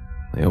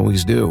 They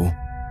always do.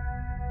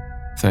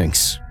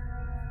 Thanks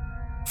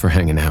for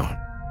hanging out.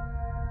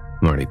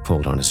 Marty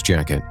pulled on his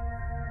jacket.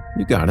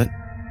 You got it.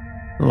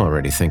 I'm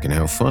already thinking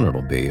how fun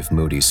it'll be if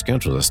Moody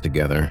schedules us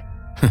together.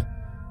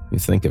 You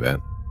think of it.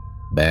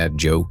 Bad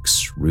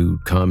jokes,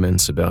 rude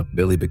comments about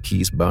Billy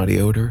McKee's body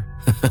odor.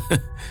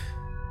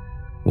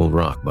 We'll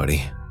rock,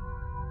 buddy.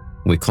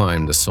 We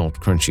climbed the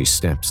salt-crunchy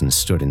steps and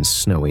stood in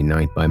snowy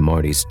night by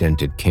Marty's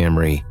dented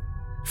Camry.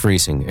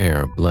 Freezing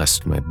air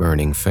blessed my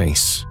burning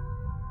face.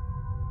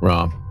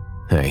 Rob,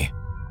 hey,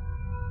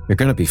 you're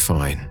gonna be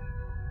fine.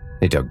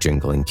 He dug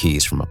jingling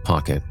keys from a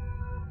pocket,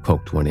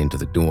 poked one into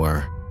the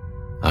door.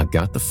 I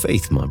got the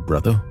faith, my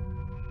brother.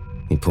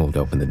 He pulled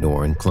open the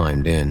door and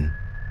climbed in.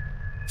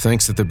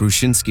 Thanks to the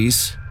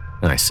Brushinskis,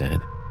 I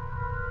said.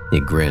 He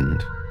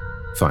grinned,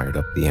 fired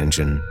up the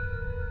engine.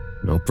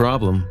 No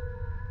problem.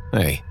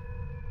 Hey,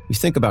 you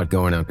think about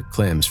going out to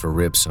Clem's for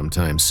ribs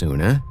sometime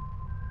soon, eh?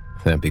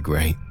 That'd be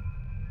great.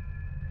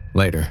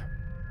 Later.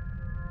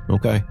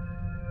 Okay.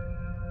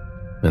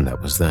 And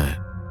that was that.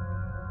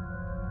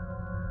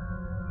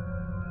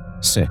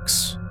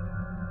 6.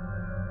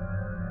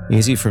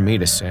 Easy for me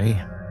to say,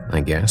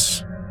 I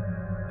guess.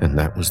 And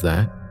that was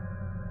that.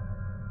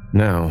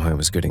 Now I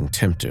was getting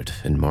tempted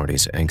in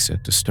Marty's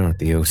exit to start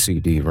the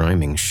OCD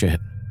rhyming shit.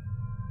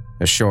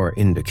 A sure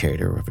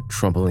indicator of a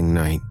troubling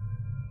night,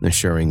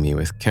 assuring me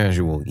with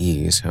casual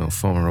ease how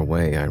far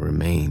away I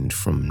remained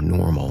from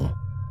normal.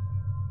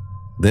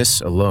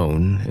 This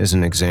alone is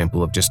an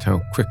example of just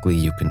how quickly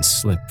you can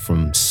slip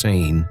from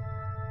sane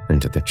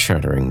into the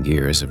chattering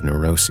gears of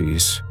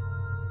neuroses.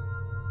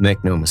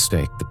 Make no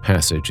mistake, the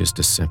passage is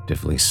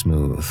deceptively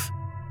smooth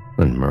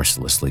and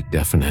mercilessly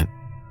definite.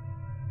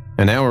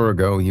 An hour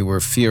ago, you were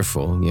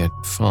fearful, yet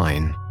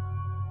fine.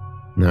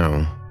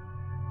 Now,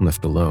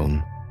 left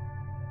alone,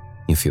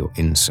 you feel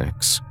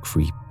insects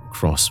creep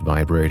across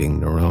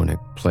vibrating neuronic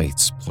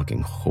plates,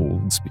 plugging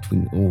holes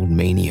between old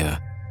mania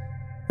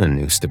and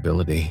new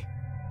stability.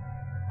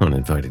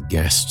 Uninvited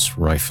guests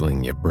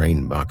rifling your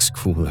brain box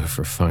cooler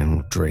for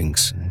final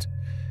drinks and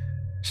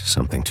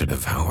something to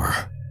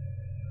devour.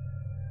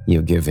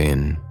 You give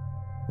in,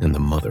 and the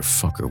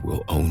motherfucker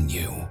will own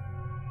you.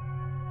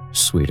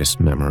 Sweetest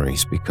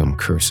memories become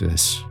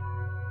curses,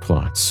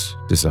 plots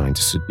designed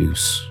to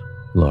seduce,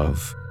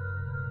 love,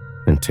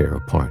 and tear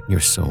apart your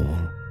soul.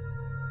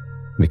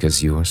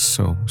 Because you are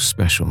so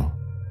special,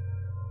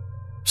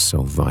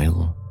 so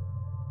vital.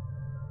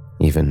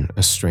 Even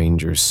a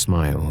stranger's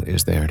smile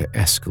is there to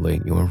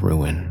escalate your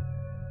ruin.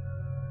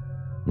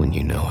 When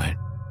you know it.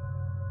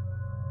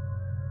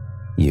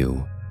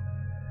 You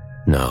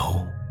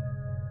know.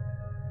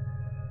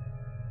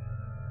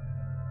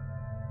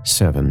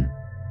 7.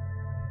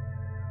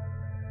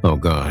 Oh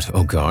God,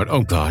 oh God,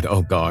 oh God,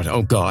 oh God,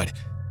 oh God.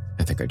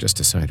 I think I just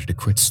decided to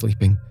quit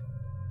sleeping.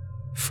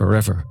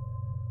 Forever.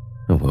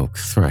 Awoke,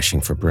 thrashing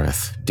for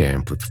breath,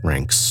 damp with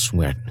rank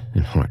sweat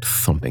and heart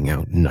thumping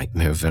out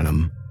nightmare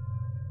venom.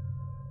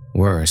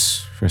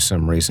 Worse, for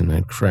some reason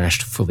I'd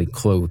crashed fully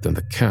clothed on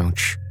the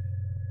couch.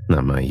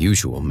 Not my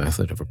usual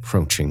method of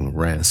approaching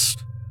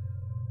rest.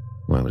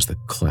 Why was the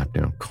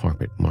clapped-down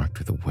carpet marked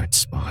with a wet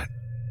spot?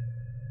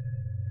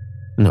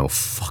 No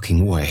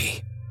fucking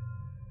way.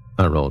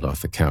 I rolled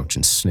off the couch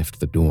and sniffed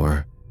the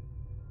door.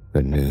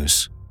 Good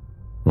news.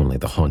 Only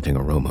the haunting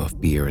aroma of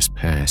beer has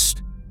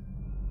passed.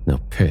 No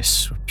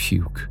piss or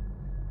puke.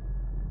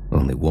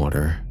 Only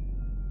water,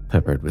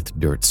 peppered with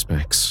dirt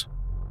specks.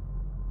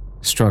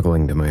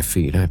 Struggling to my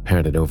feet, I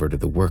padded over to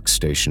the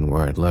workstation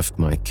where I'd left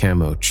my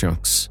camo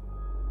chucks,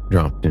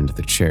 dropped into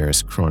the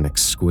chair's chronic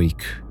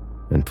squeak,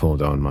 and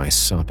pulled on my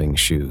sopping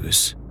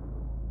shoes.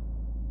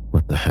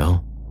 What the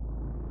hell?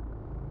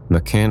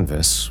 The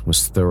canvas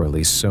was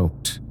thoroughly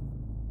soaked,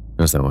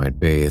 as though I'd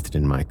bathed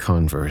in my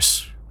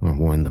Converse or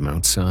worn them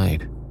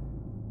outside,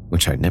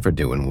 which I'd never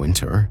do in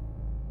winter.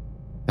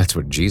 That's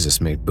what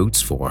Jesus made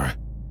boots for.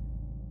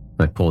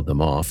 I pulled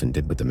them off and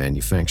did what the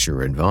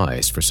manufacturer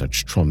advised for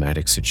such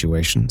traumatic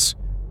situations.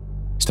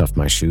 Stuffed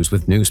my shoes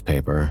with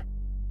newspaper.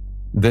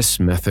 This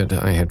method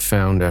I had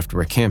found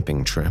after a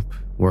camping trip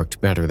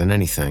worked better than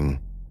anything.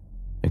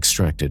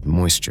 Extracted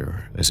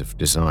moisture as if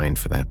designed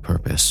for that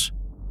purpose.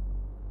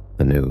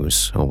 The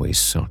news always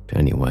sucked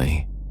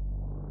anyway.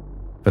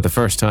 For the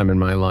first time in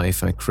my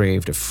life, I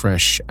craved a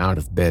fresh,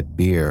 out-of-bed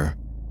beer.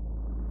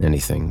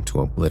 Anything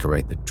to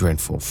obliterate the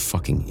dreadful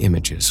fucking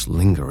images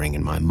lingering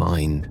in my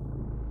mind,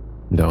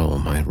 dull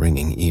my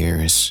ringing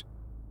ears.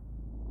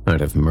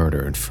 I'd have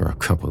murdered for a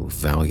couple of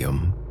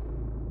Valium.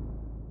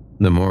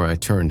 The more I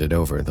turned it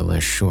over, the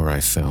less sure I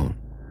felt.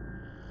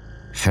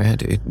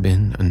 Had it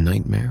been a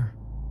nightmare?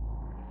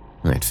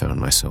 I'd found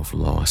myself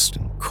lost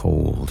and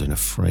cold and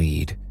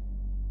afraid,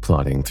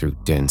 plodding through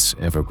dense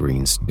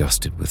evergreens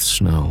dusted with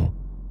snow.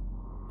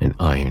 An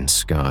iron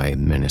sky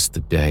menaced the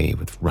day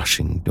with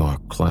rushing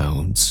dark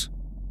clouds,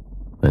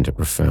 and a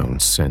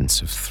profound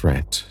sense of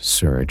threat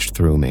surged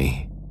through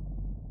me.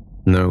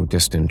 No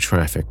distant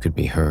traffic could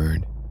be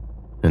heard,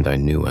 and I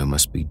knew I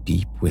must be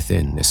deep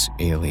within this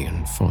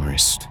alien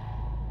forest.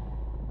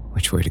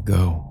 Which way to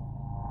go?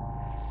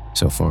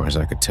 So far as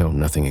I could tell,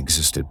 nothing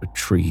existed but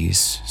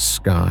trees,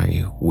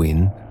 sky,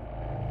 wind,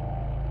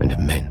 and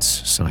immense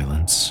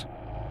silence.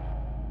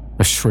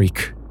 A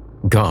shriek,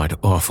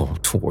 god-awful,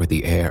 tore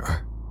the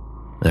air,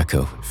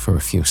 echoed for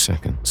a few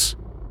seconds.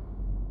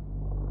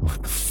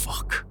 What the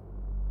fuck?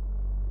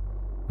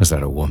 Was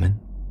that a woman?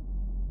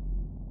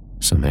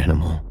 Some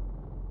animal?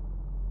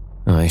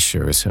 I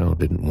sure as hell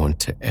didn't want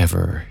to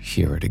ever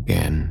hear it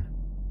again,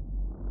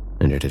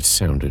 and it had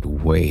sounded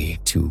way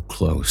too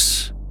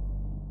close.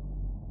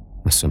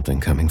 Was something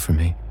coming for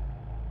me?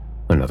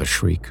 Another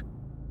shriek?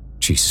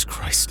 Jesus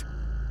Christ.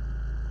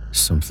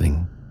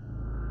 Something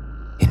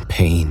in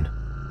pain.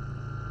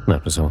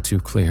 That was all too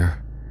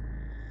clear.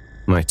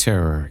 My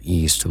terror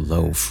eased to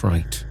low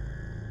fright.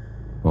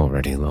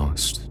 Already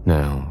lost,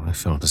 now I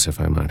felt as if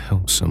I might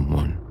help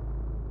someone,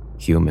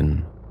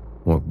 human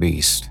or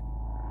beast,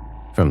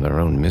 from their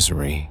own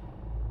misery,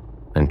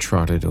 and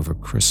trotted over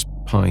crisp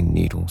pine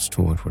needles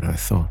toward what I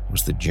thought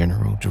was the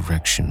general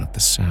direction of the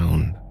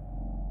sound.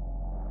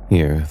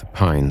 Here, the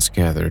pines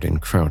gathered in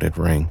crowded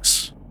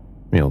ranks,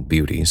 real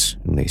beauties,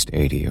 at least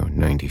 80 or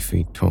 90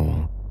 feet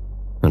tall,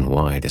 and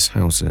wide as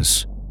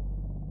houses.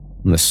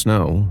 The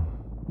snow,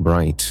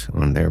 bright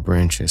on their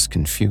branches,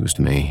 confused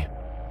me.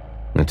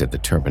 It did the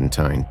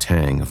turpentine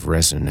tang of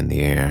resin in the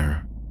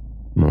air,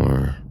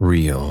 more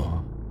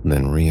real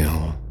than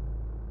real,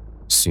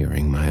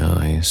 searing my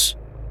eyes.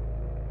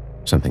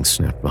 Something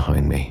snapped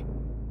behind me.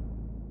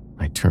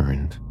 I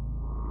turned.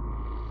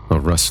 A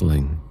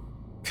rustling,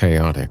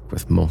 chaotic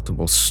with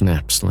multiple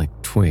snaps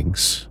like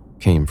twigs,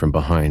 came from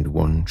behind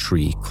one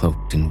tree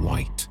cloaked in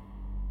white.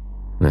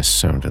 This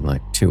sounded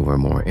like two or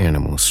more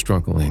animals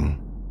struggling.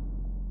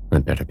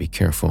 I'd better be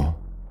careful.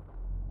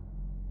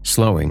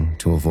 Slowing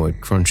to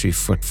avoid crunchy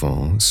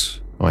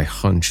footfalls, I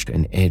hunched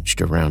and edged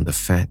around the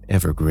fat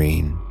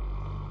evergreen.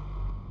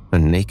 A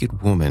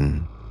naked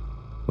woman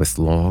with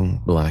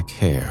long black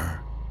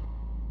hair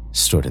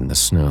stood in the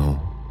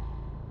snow.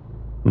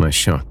 My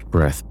shocked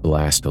breath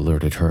blast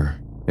alerted her,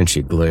 and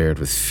she glared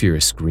with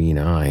fierce green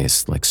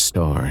eyes like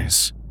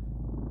stars.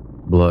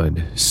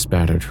 Blood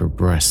spattered her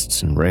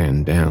breasts and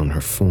ran down her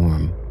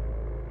form,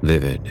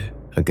 vivid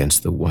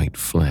against the white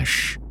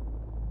flesh,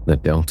 the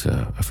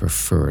delta of her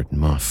furred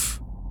muff.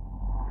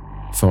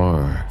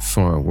 Far,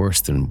 far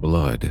worse than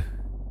blood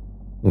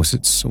was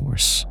its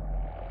source.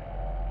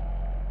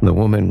 The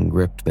woman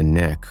gripped the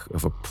neck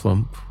of a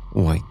plump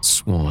white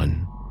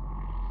swan,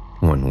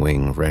 one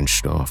wing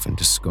wrenched off and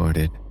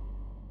discarded.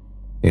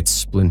 Its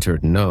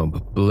splintered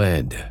nub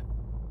bled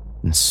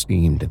and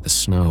steamed at the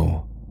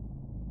snow.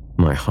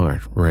 My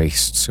heart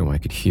raced so I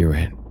could hear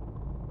it.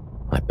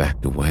 I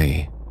backed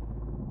away.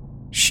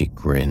 She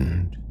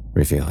grinned,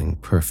 revealing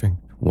perfect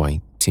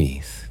white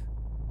teeth,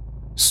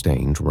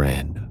 stained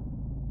red.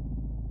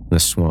 The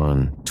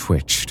swan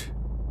twitched,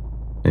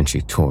 and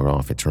she tore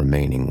off its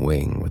remaining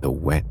wing with a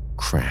wet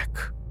crack.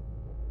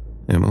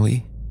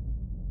 "Emily?"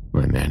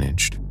 I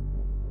managed.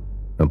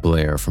 A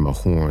blare from a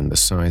horn the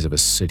size of a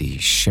city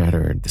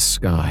shattered the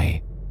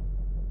sky,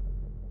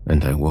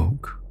 and I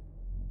woke.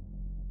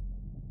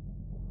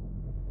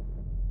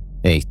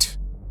 8.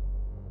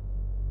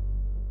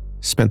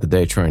 Spent the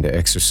day trying to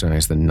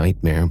exorcise the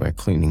nightmare by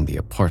cleaning the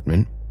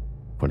apartment,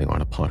 putting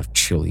on a pot of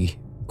chili,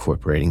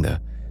 incorporating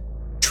the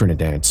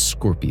Trinidad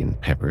scorpion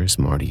peppers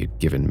Marty had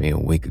given me a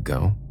week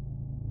ago,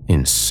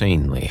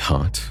 insanely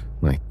hot,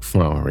 like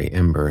floury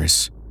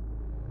embers,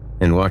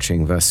 and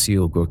watching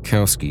Vasyl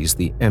Gorkowski's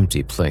The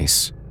Empty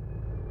Place,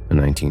 a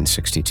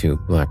 1962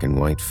 black and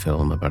white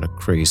film about a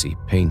crazy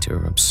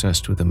painter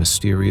obsessed with a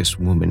mysterious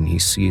woman he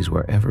sees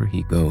wherever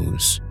he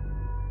goes.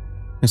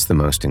 It's the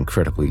most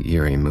incredibly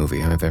eerie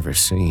movie I've ever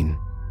seen,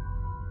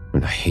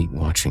 and I hate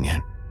watching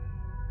it.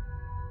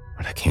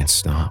 But I can't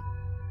stop.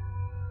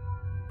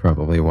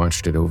 Probably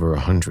watched it over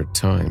 100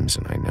 times,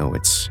 and I know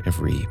it's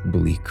every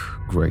bleak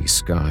gray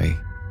sky,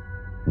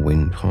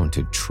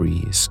 wind-haunted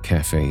trees,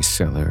 cafe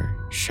cellar,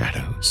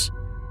 shadows.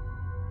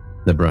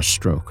 The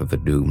brushstroke of the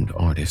doomed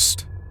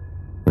artist,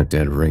 a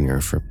dead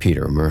ringer for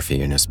Peter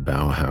Murphy in his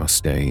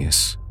Bauhaus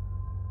days.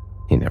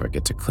 He never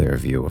gets a clear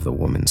view of the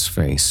woman's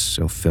face,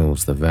 so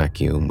fills the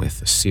vacuum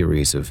with a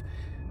series of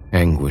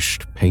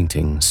anguished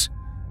paintings.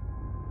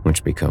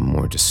 which become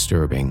more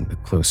disturbing the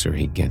closer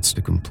he gets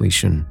to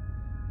completion,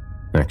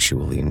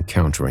 actually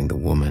encountering the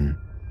woman,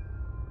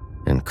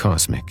 and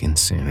cosmic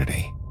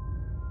insanity.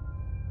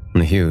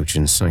 The huge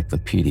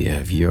encyclopedia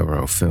of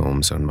Euro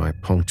films on my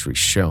paltry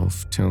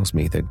shelf tells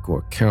me that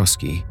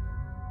Gorkowski,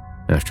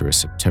 after a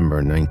September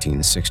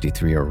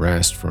 1963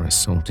 arrest for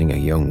assaulting a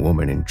young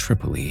woman in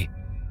Tripoli,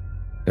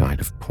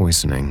 died of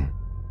poisoning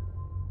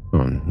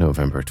on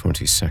November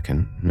 22,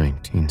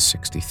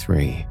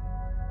 1963,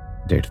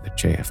 date of the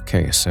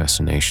JFK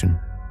assassination.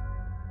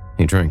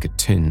 He drank a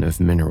tin of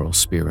mineral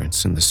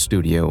spirits in the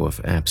studio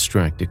of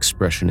abstract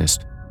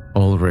expressionist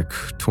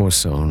Ulrich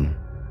Torson,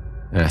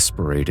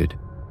 aspirated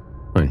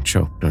and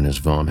choked on his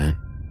vomit,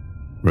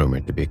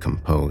 rumored to be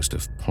composed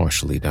of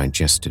partially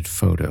digested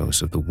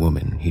photos of the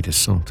woman he'd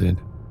assaulted.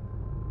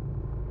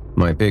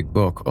 My big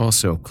book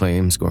also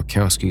claims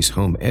Gorkowski's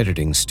home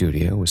editing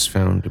studio was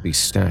found to be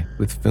stacked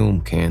with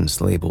film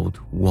cans labeled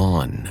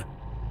Juan.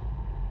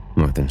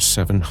 More than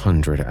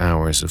 700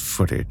 hours of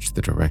footage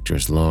the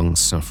director's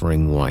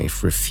long-suffering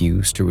wife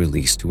refused to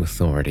release to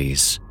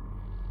authorities.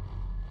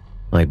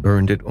 I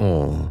burned it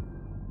all,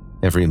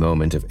 every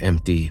moment of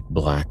empty,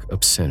 black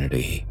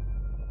obscenity,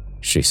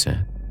 she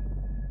said.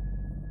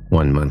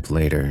 1 month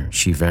later,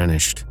 she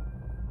vanished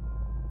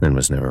and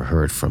was never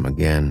heard from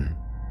again.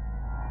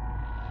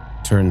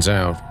 Turns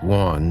out,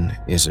 Juan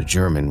is a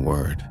German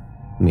word,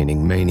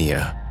 meaning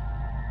mania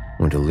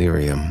or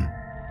delirium.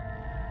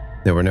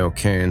 There were no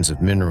cans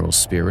of mineral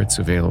spirits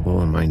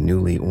available in my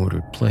newly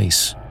ordered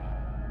place.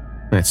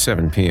 At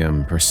 7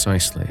 p.m.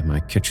 precisely, my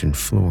kitchen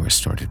floor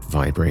started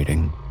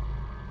vibrating.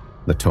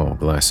 The tall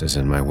glasses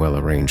in my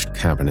well-arranged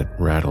cabinet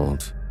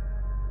rattled.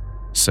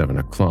 7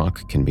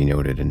 o'clock can be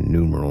noted in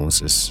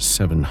numerals as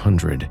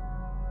 700,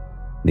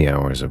 the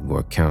hours of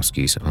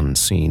Gorkowski's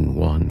unseen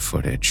Juan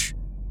footage,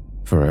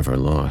 forever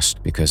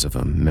lost because of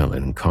a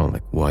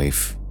melancholic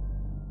wife,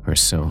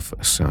 herself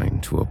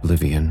assigned to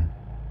oblivion.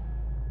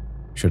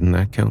 Shouldn't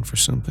that count for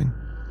something?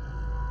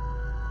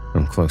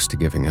 I'm close to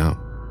giving up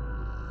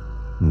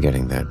and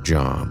getting that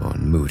job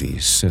on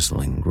Moody's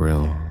sizzling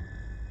grill.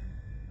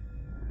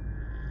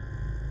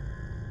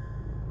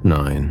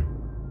 9.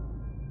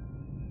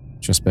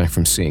 Just back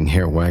from seeing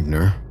Herr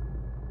Wagner.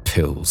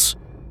 Pills.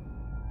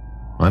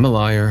 I'm a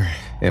liar.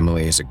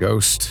 Emily is a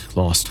ghost.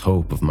 Lost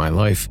hope of my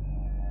life.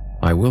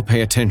 I will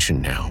pay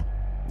attention now.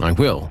 I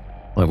will.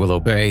 I will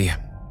obey.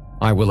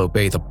 I will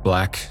obey the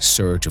black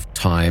surge of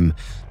time,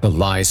 the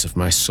lies of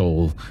my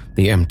soul,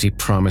 the empty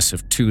promise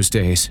of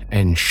Tuesdays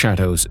and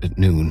shadows at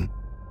noon.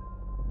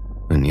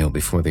 I kneel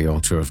before the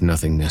altar of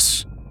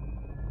nothingness,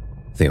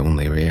 the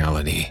only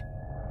reality.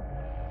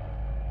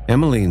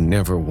 Emily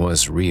never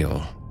was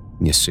real,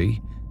 you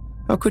see.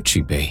 How could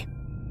she be?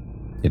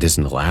 It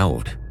isn't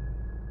allowed.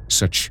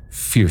 Such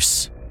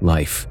fierce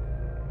life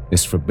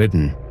is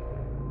forbidden,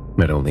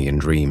 not only in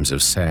dreams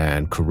of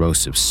sad,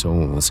 corrosive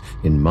souls,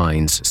 in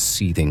minds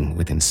seething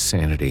with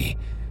insanity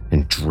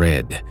and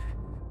dread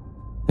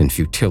and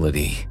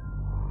futility.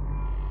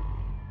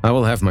 I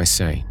will have my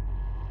say.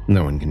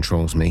 No one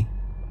controls me.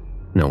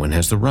 No one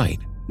has the right,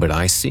 but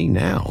I see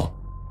now.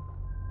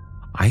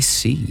 I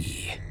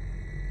see.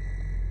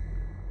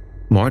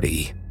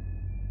 Marty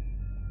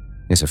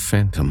is a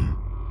phantom.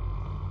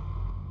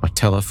 A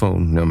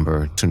telephone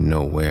number to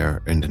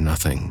nowhere and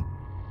nothing.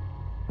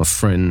 A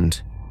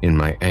friend in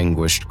my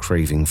anguished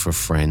craving for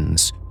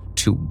friends,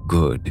 too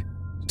good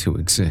to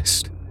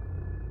exist.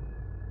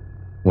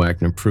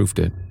 Wagner proved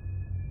it,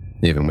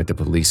 even with the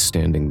police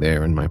standing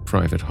there in my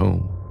private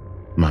home.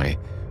 My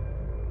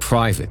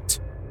private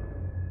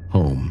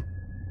home.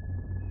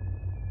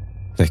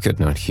 They could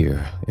not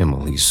hear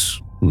Emily's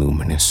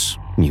luminous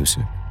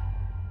music,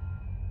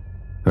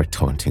 her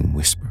taunting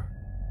whisper,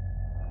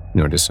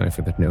 nor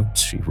decipher the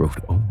notes she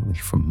wrote only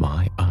from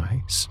my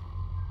eyes.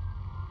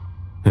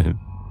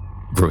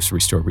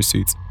 Grocery store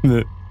receipts.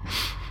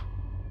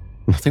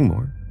 Nothing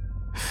more.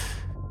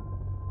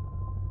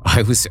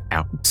 I was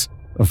out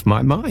of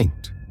my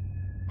mind.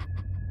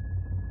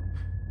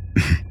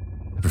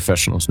 The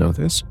professionals know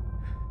this,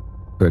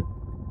 but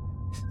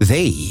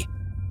they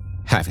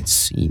haven't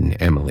seen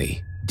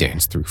Emily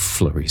dance through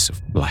flurries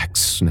of black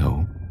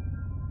snow,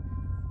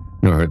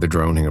 nor heard the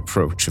droning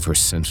approach of her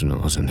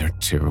sentinels in their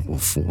terrible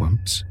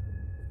forms.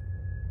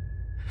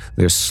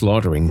 Their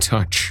slaughtering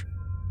touch,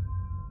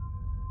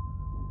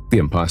 the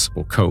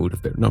impossible code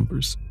of their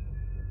numbers.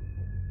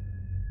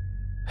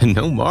 And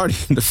no Marty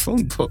in the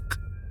phone book.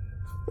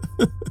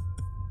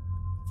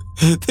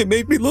 They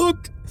made me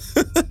look.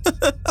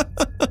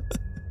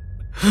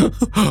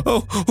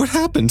 Oh, what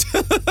happened?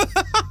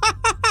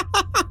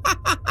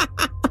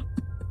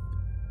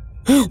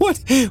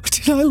 What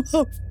did I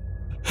love?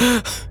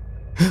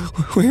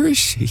 Where is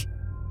she?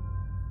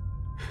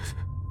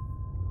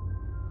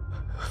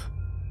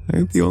 I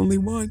am the only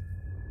one.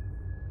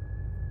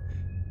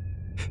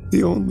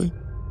 The only.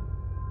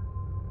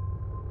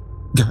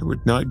 I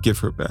would not give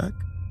her back.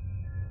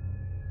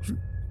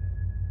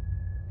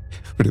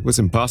 But it was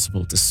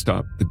impossible to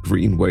stop the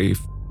green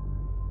wave,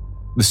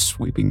 the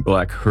sweeping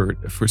black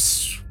hurt of her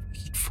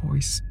sweet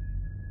voice.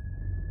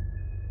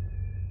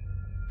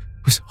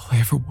 was all I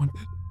ever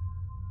wanted.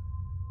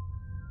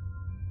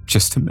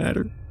 Just to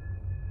matter.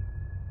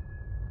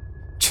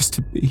 Just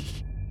to be.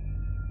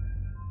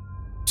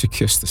 To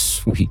kiss the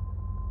sweet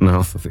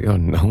mouth of the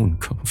unknown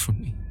come from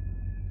me.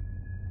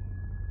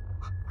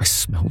 I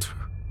smelled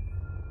her.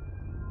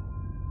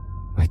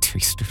 I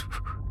tasted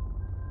her.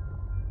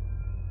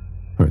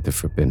 Heard the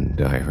forbidden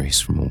diaries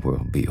from a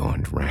world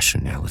beyond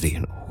rationality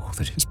and all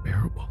that is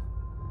bearable.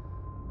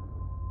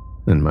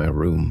 In my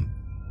room,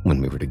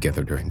 when we were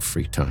together during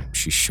free time,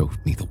 she showed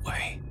me the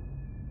way.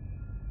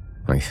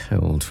 I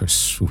held her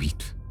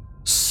sweet,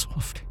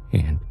 soft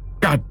hand.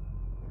 God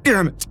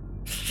damn it!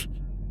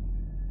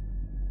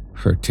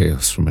 Her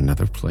tales from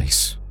another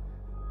place,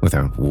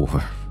 without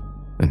war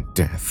and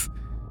death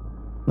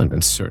and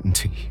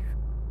uncertainty,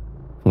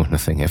 where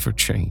nothing ever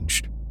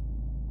changed,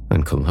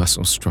 and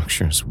colossal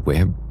structures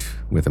webbed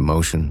with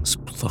emotions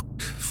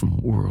plucked from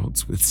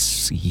worlds with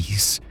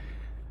seas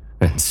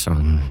and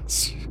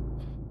suns.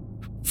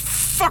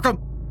 Fuck them!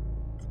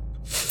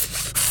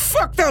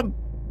 Fuck them!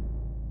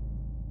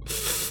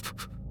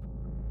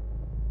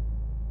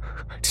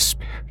 I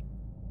despaired.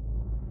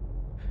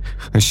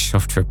 I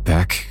shoved her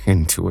back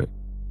into it.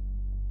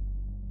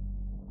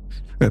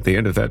 At the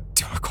end of that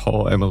dark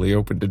hall, Emily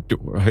opened a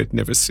door I had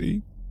never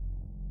seen.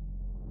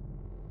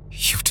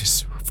 You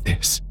deserve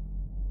this,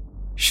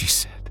 she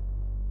said,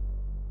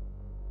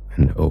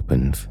 and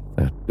opened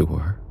that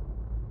door.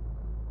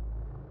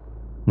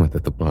 Whether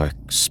the black,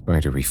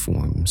 spidery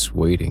forms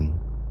waiting,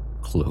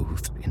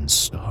 clothed in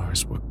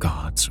stars, were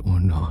gods or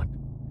not,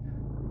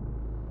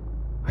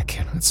 I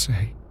cannot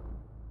say.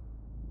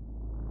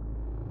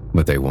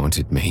 But they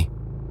wanted me,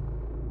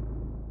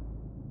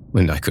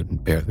 and I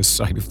couldn't bear the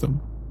sight of them.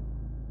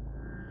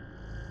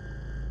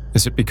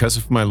 Is it because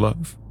of my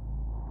love?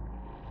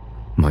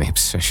 My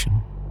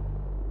obsession?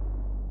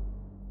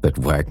 That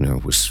Wagner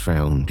was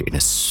found in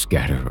a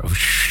scatter of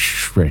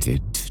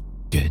shredded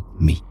dead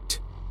meat?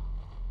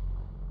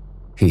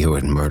 He who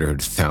had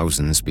murdered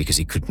thousands because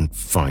he couldn't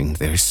find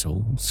their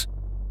souls?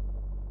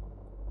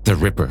 The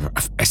ripper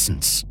of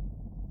essence,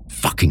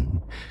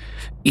 fucking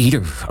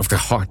eater of the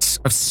hearts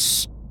of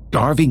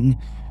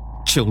starving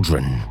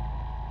children.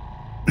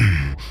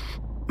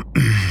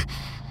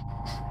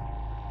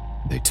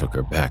 They took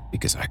her back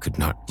because I could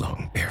not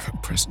long bear her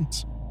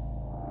presence.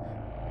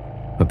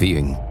 A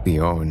being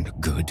beyond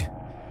good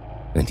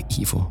and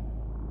evil.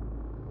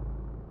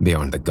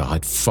 Beyond the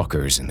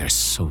god-fuckers in their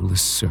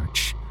soulless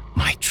search.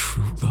 My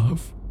true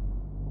love.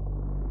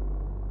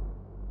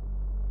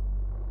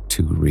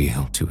 Too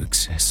real to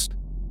exist.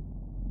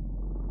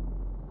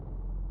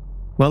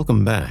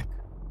 Welcome back,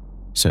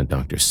 said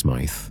Dr.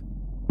 Smythe,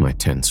 my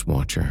tense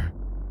watcher.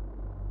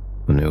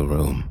 A new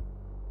room,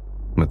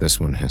 but this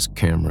one has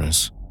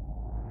cameras.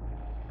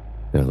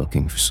 They're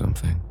looking for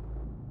something.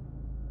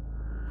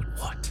 But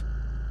what?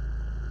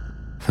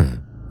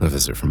 A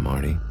visit from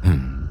Marty?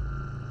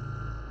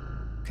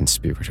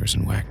 Conspirators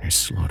in Wagner's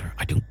slaughter?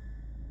 I don't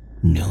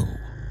know.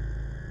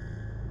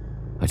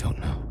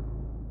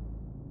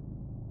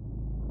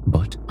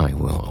 But I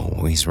will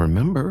always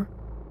remember,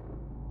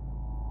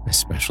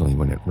 especially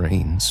when it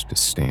rains, to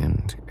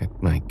stand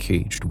at my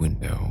caged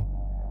window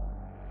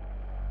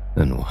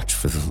and watch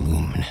for the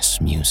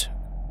luminous music.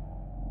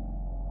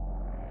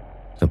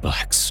 The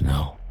black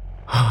snow.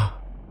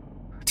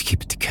 To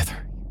keep it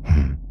together.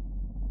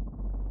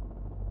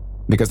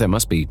 Because there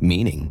must be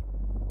meaning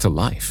to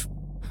life.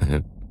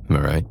 Am I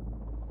right?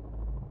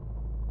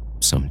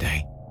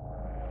 Someday,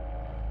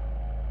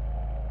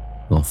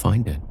 I'll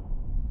find it.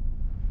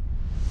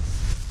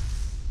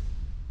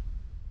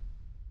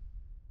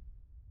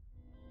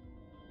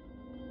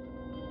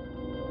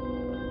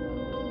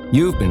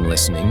 You've been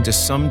listening to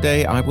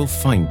Someday I Will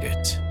Find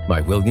It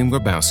by William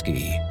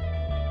Grabowski.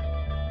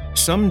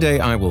 Someday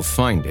I Will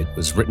Find It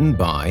was written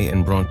by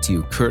and brought to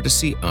you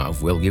courtesy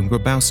of William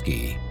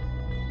Grabowski.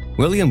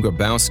 William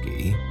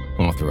Grabowski,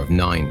 author of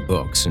 9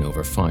 books and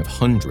over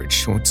 500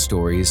 short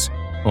stories,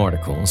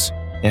 articles,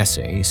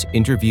 essays,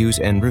 interviews,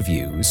 and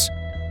reviews,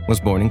 was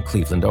born in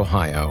Cleveland,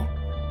 Ohio.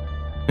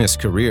 His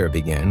career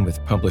began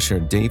with publisher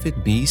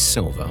David B.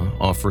 Silva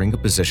offering a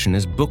position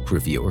as book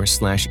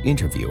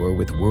reviewer/interviewer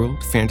with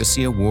World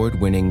Fantasy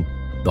Award-winning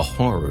The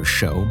Horror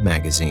Show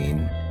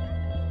magazine.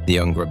 The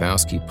young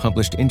Grabowski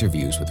published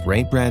interviews with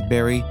Ray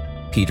Bradbury,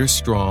 Peter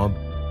Straub,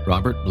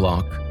 Robert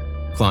Bloch,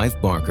 Clive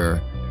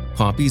Barker,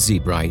 Poppy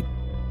Zebright,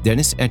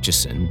 Dennis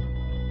Etchison,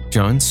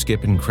 John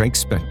Skipp and Craig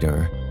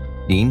Spector,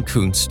 Dean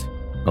Kunst,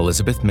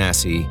 Elizabeth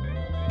Massey,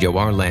 Joe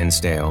R.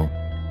 Lansdale,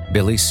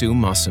 Billy Sue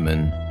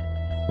Mosselman,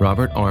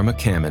 Robert R.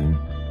 McCammon,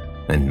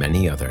 and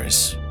many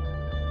others.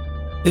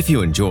 If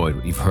you enjoyed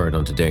what you've heard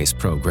on today's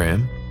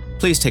program,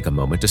 please take a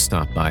moment to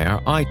stop by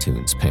our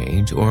iTunes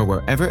page or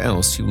wherever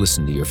else you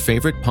listen to your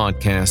favorite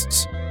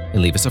podcasts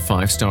and leave us a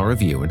 5-star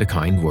review and a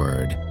kind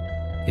word.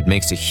 It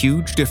makes a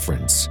huge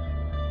difference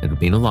and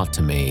would mean a lot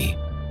to me.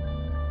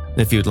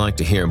 If you'd like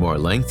to hear more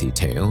lengthy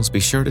tales, be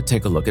sure to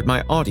take a look at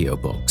my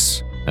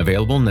audiobooks,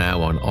 available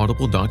now on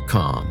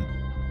audible.com.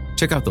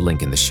 Check out the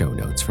link in the show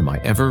notes for my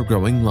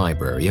ever-growing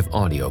library of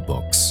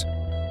audiobooks.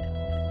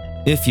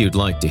 If you'd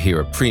like to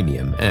hear a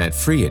premium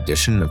ad-free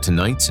edition of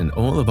tonight's and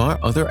all of our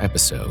other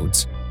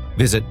episodes,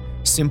 visit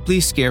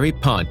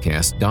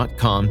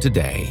simplyscarypodcast.com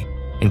today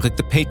and click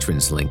the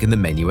Patrons link in the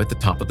menu at the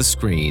top of the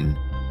screen.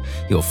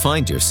 You'll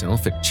find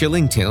yourself at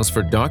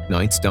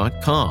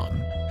chillingtalesfordarknights.com,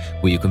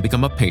 where you can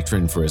become a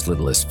patron for as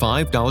little as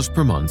 $5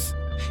 per month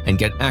and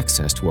get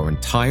access to our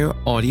entire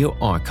audio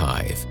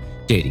archive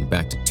dating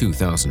back to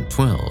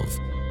 2012,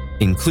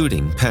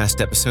 including past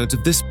episodes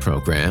of this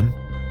program,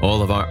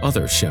 all of our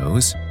other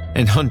shows,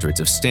 and hundreds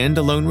of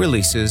standalone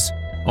releases,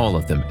 all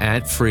of them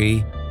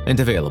ad-free and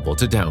available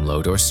to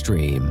download or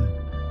stream.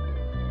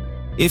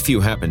 If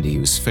you happen to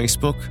use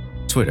Facebook,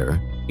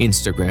 Twitter,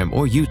 Instagram,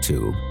 or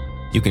YouTube,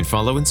 you can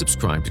follow and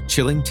subscribe to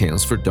Chilling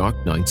Tales for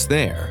Dark Nights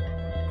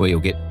there, where you'll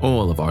get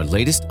all of our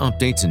latest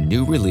updates and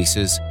new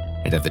releases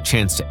and have the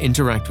chance to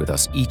interact with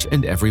us each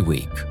and every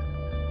week.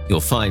 You'll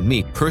find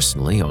me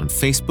personally on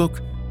Facebook,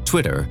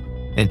 Twitter,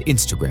 and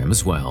Instagram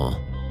as well.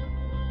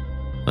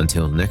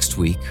 Until next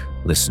week,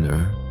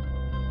 listener,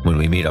 when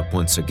we meet up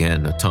once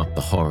again atop the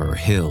horror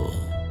hill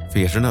for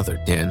yet another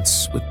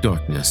dance with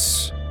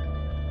darkness,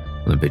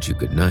 I bid you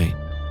good night.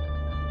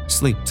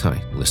 Sleep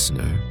tight,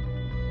 listener,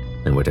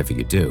 and whatever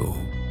you do,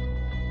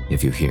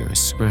 if you hear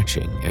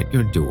scratching at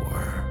your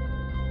door,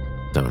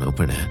 don't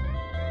open it.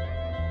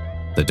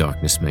 The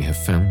darkness may have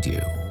found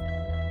you,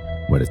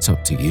 but it's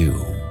up to you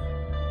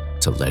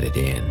to let it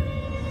in.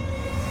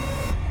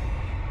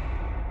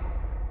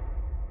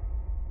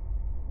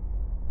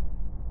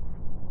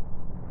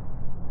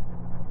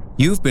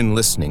 You've been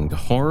listening to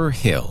Horror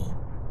Hill,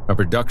 a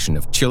production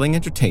of Chilling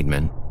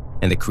Entertainment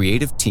and the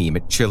creative team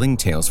at Chilling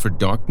Tales for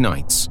Dark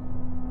Nights,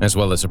 as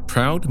well as a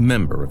proud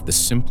member of the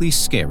Simply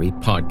Scary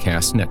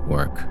Podcast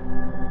Network.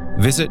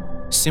 Visit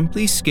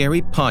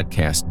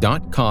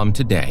simplyscarypodcast.com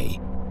today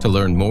to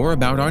learn more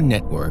about our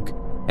network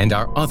and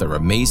our other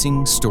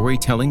amazing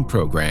storytelling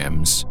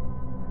programs.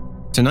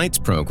 Tonight's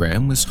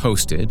program was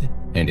hosted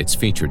and its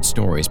featured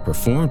stories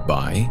performed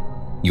by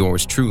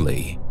yours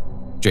truly,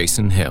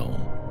 Jason Hill,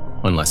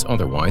 unless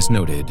otherwise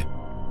noted.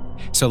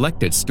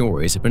 Selected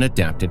stories have been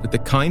adapted with the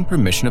kind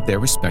permission of their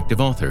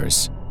respective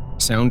authors.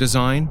 Sound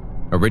design,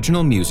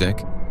 original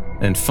music,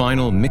 and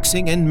final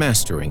mixing and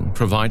mastering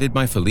provided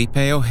by Felipe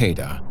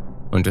Ojeda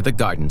under the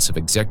guidance of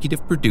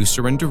executive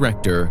producer and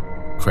director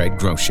Craig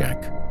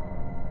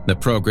Groshek. The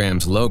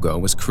program's logo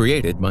was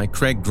created by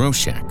Craig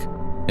Groshek,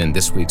 and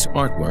this week's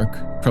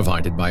artwork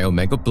provided by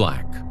Omega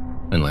Black,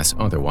 unless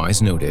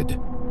otherwise noted.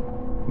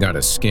 Got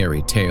a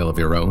scary tale of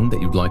your own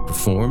that you'd like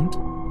performed?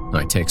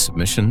 I take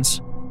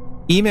submissions.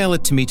 Email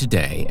it to me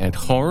today at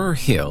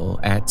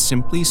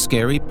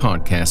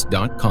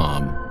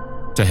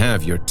horrorhill@simplyscarypodcast.com to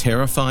have your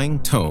terrifying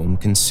tome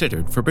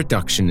considered for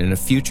production in a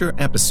future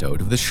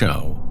episode of the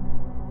show.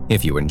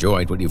 If you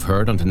enjoyed what you've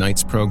heard on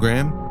tonight's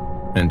program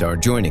and are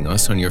joining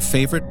us on your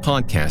favorite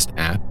podcast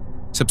app,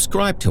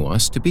 subscribe to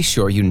us to be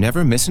sure you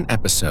never miss an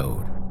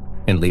episode,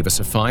 and leave us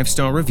a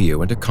 5-star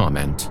review and a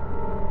comment.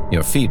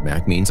 Your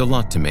feedback means a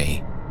lot to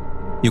me.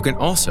 You can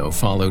also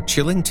follow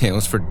Chilling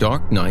Tales for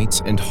Dark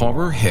Nights and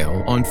Horror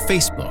Hill on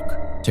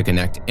Facebook to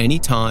connect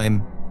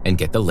anytime and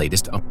get the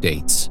latest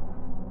updates.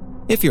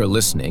 If you're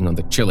listening on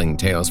the Chilling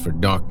Tales for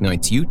Dark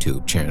Nights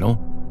YouTube channel,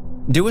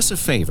 do us a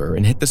favor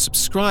and hit the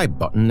subscribe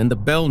button and the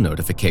bell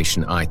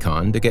notification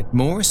icon to get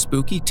more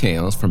spooky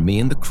tales from me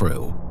and the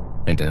crew,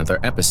 and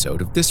another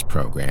episode of this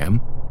program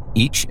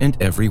each and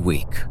every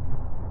week.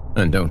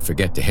 And don't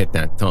forget to hit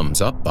that thumbs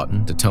up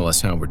button to tell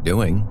us how we're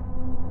doing,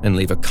 and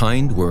leave a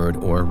kind word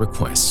or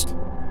request.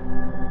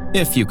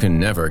 If you can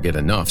never get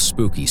enough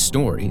spooky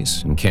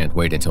stories and can't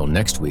wait until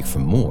next week for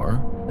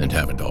more, and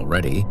haven't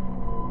already,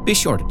 be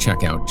sure to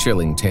check out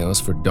Chilling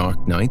Tales for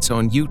Dark Nights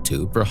on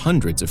YouTube for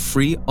hundreds of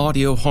free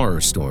audio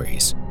horror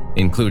stories,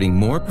 including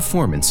more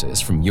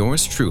performances from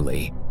yours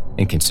truly,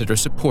 and consider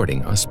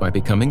supporting us by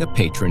becoming a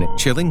patron at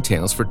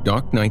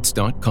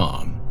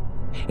chillingtalesfordarknights.com.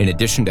 In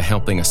addition to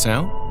helping us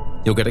out,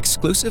 you'll get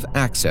exclusive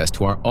access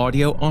to our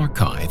audio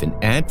archive and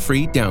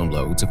ad-free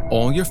downloads of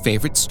all your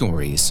favorite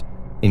stories,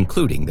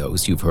 including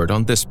those you've heard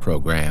on this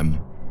program.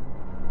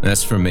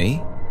 As for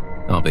me,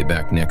 I'll be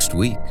back next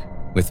week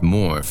with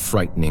more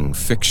frightening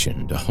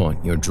fiction to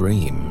haunt your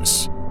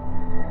dreams.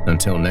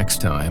 Until next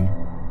time,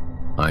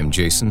 I'm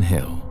Jason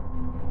Hill,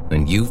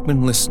 and you've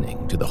been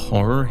listening to the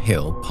Horror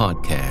Hill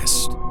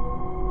Podcast.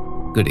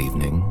 Good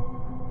evening,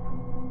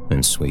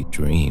 and sweet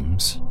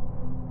dreams.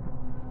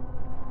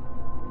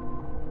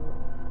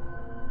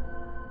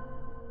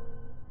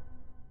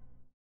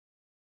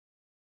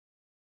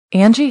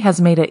 Angie has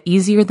made it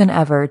easier than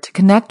ever to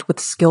connect with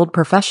skilled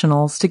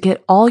professionals to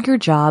get all your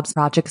jobs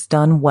projects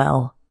done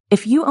well.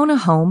 If you own a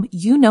home,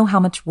 you know how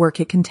much work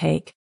it can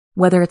take,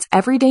 whether it's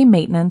everyday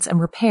maintenance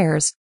and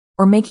repairs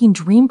or making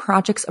dream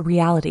projects a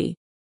reality.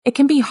 It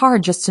can be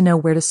hard just to know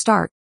where to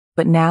start,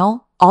 but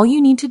now all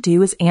you need to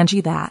do is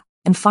Angie that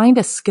and find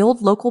a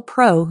skilled local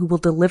pro who will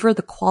deliver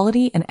the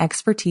quality and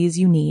expertise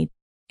you need.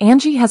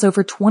 Angie has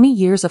over 20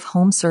 years of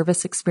home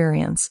service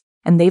experience,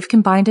 and they've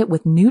combined it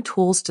with new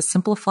tools to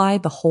simplify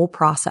the whole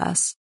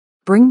process.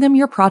 Bring them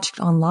your project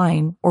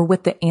online or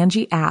with the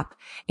Angie app,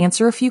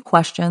 answer a few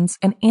questions,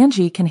 and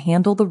Angie can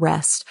handle the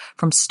rest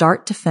from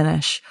start to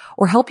finish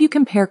or help you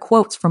compare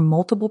quotes from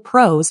multiple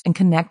pros and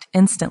connect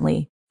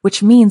instantly,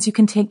 which means you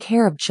can take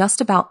care of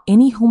just about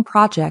any home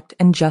project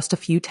in just a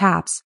few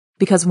taps.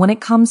 Because when it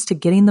comes to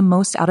getting the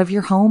most out of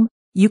your home,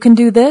 you can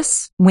do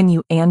this when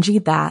you Angie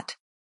that.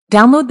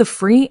 Download the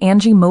free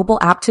Angie mobile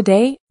app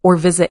today or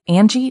visit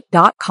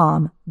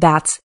Angie.com.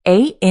 That's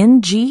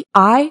ANGI.com.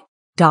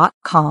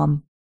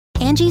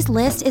 Angie's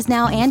List is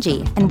now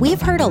Angie, and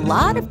we've heard a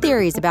lot of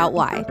theories about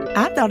why.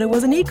 I thought it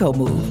was an eco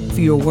move.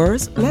 Fewer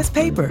words, less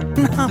paper.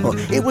 No,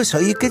 it was so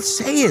you could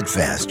say it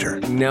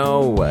faster.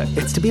 No,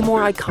 it's to be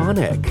more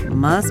iconic.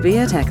 Must be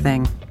a tech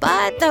thing.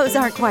 But those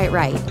aren't quite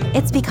right.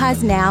 It's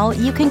because now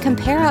you can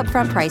compare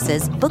upfront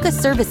prices, book a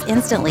service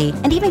instantly,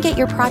 and even get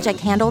your project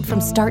handled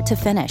from start to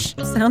finish.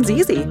 Sounds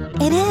easy.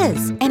 It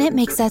is, and it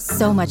makes us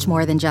so much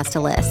more than just a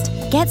list.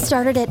 Get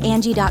started at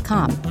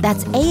Angie.com.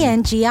 That's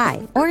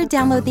ANGI, or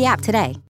download the app today.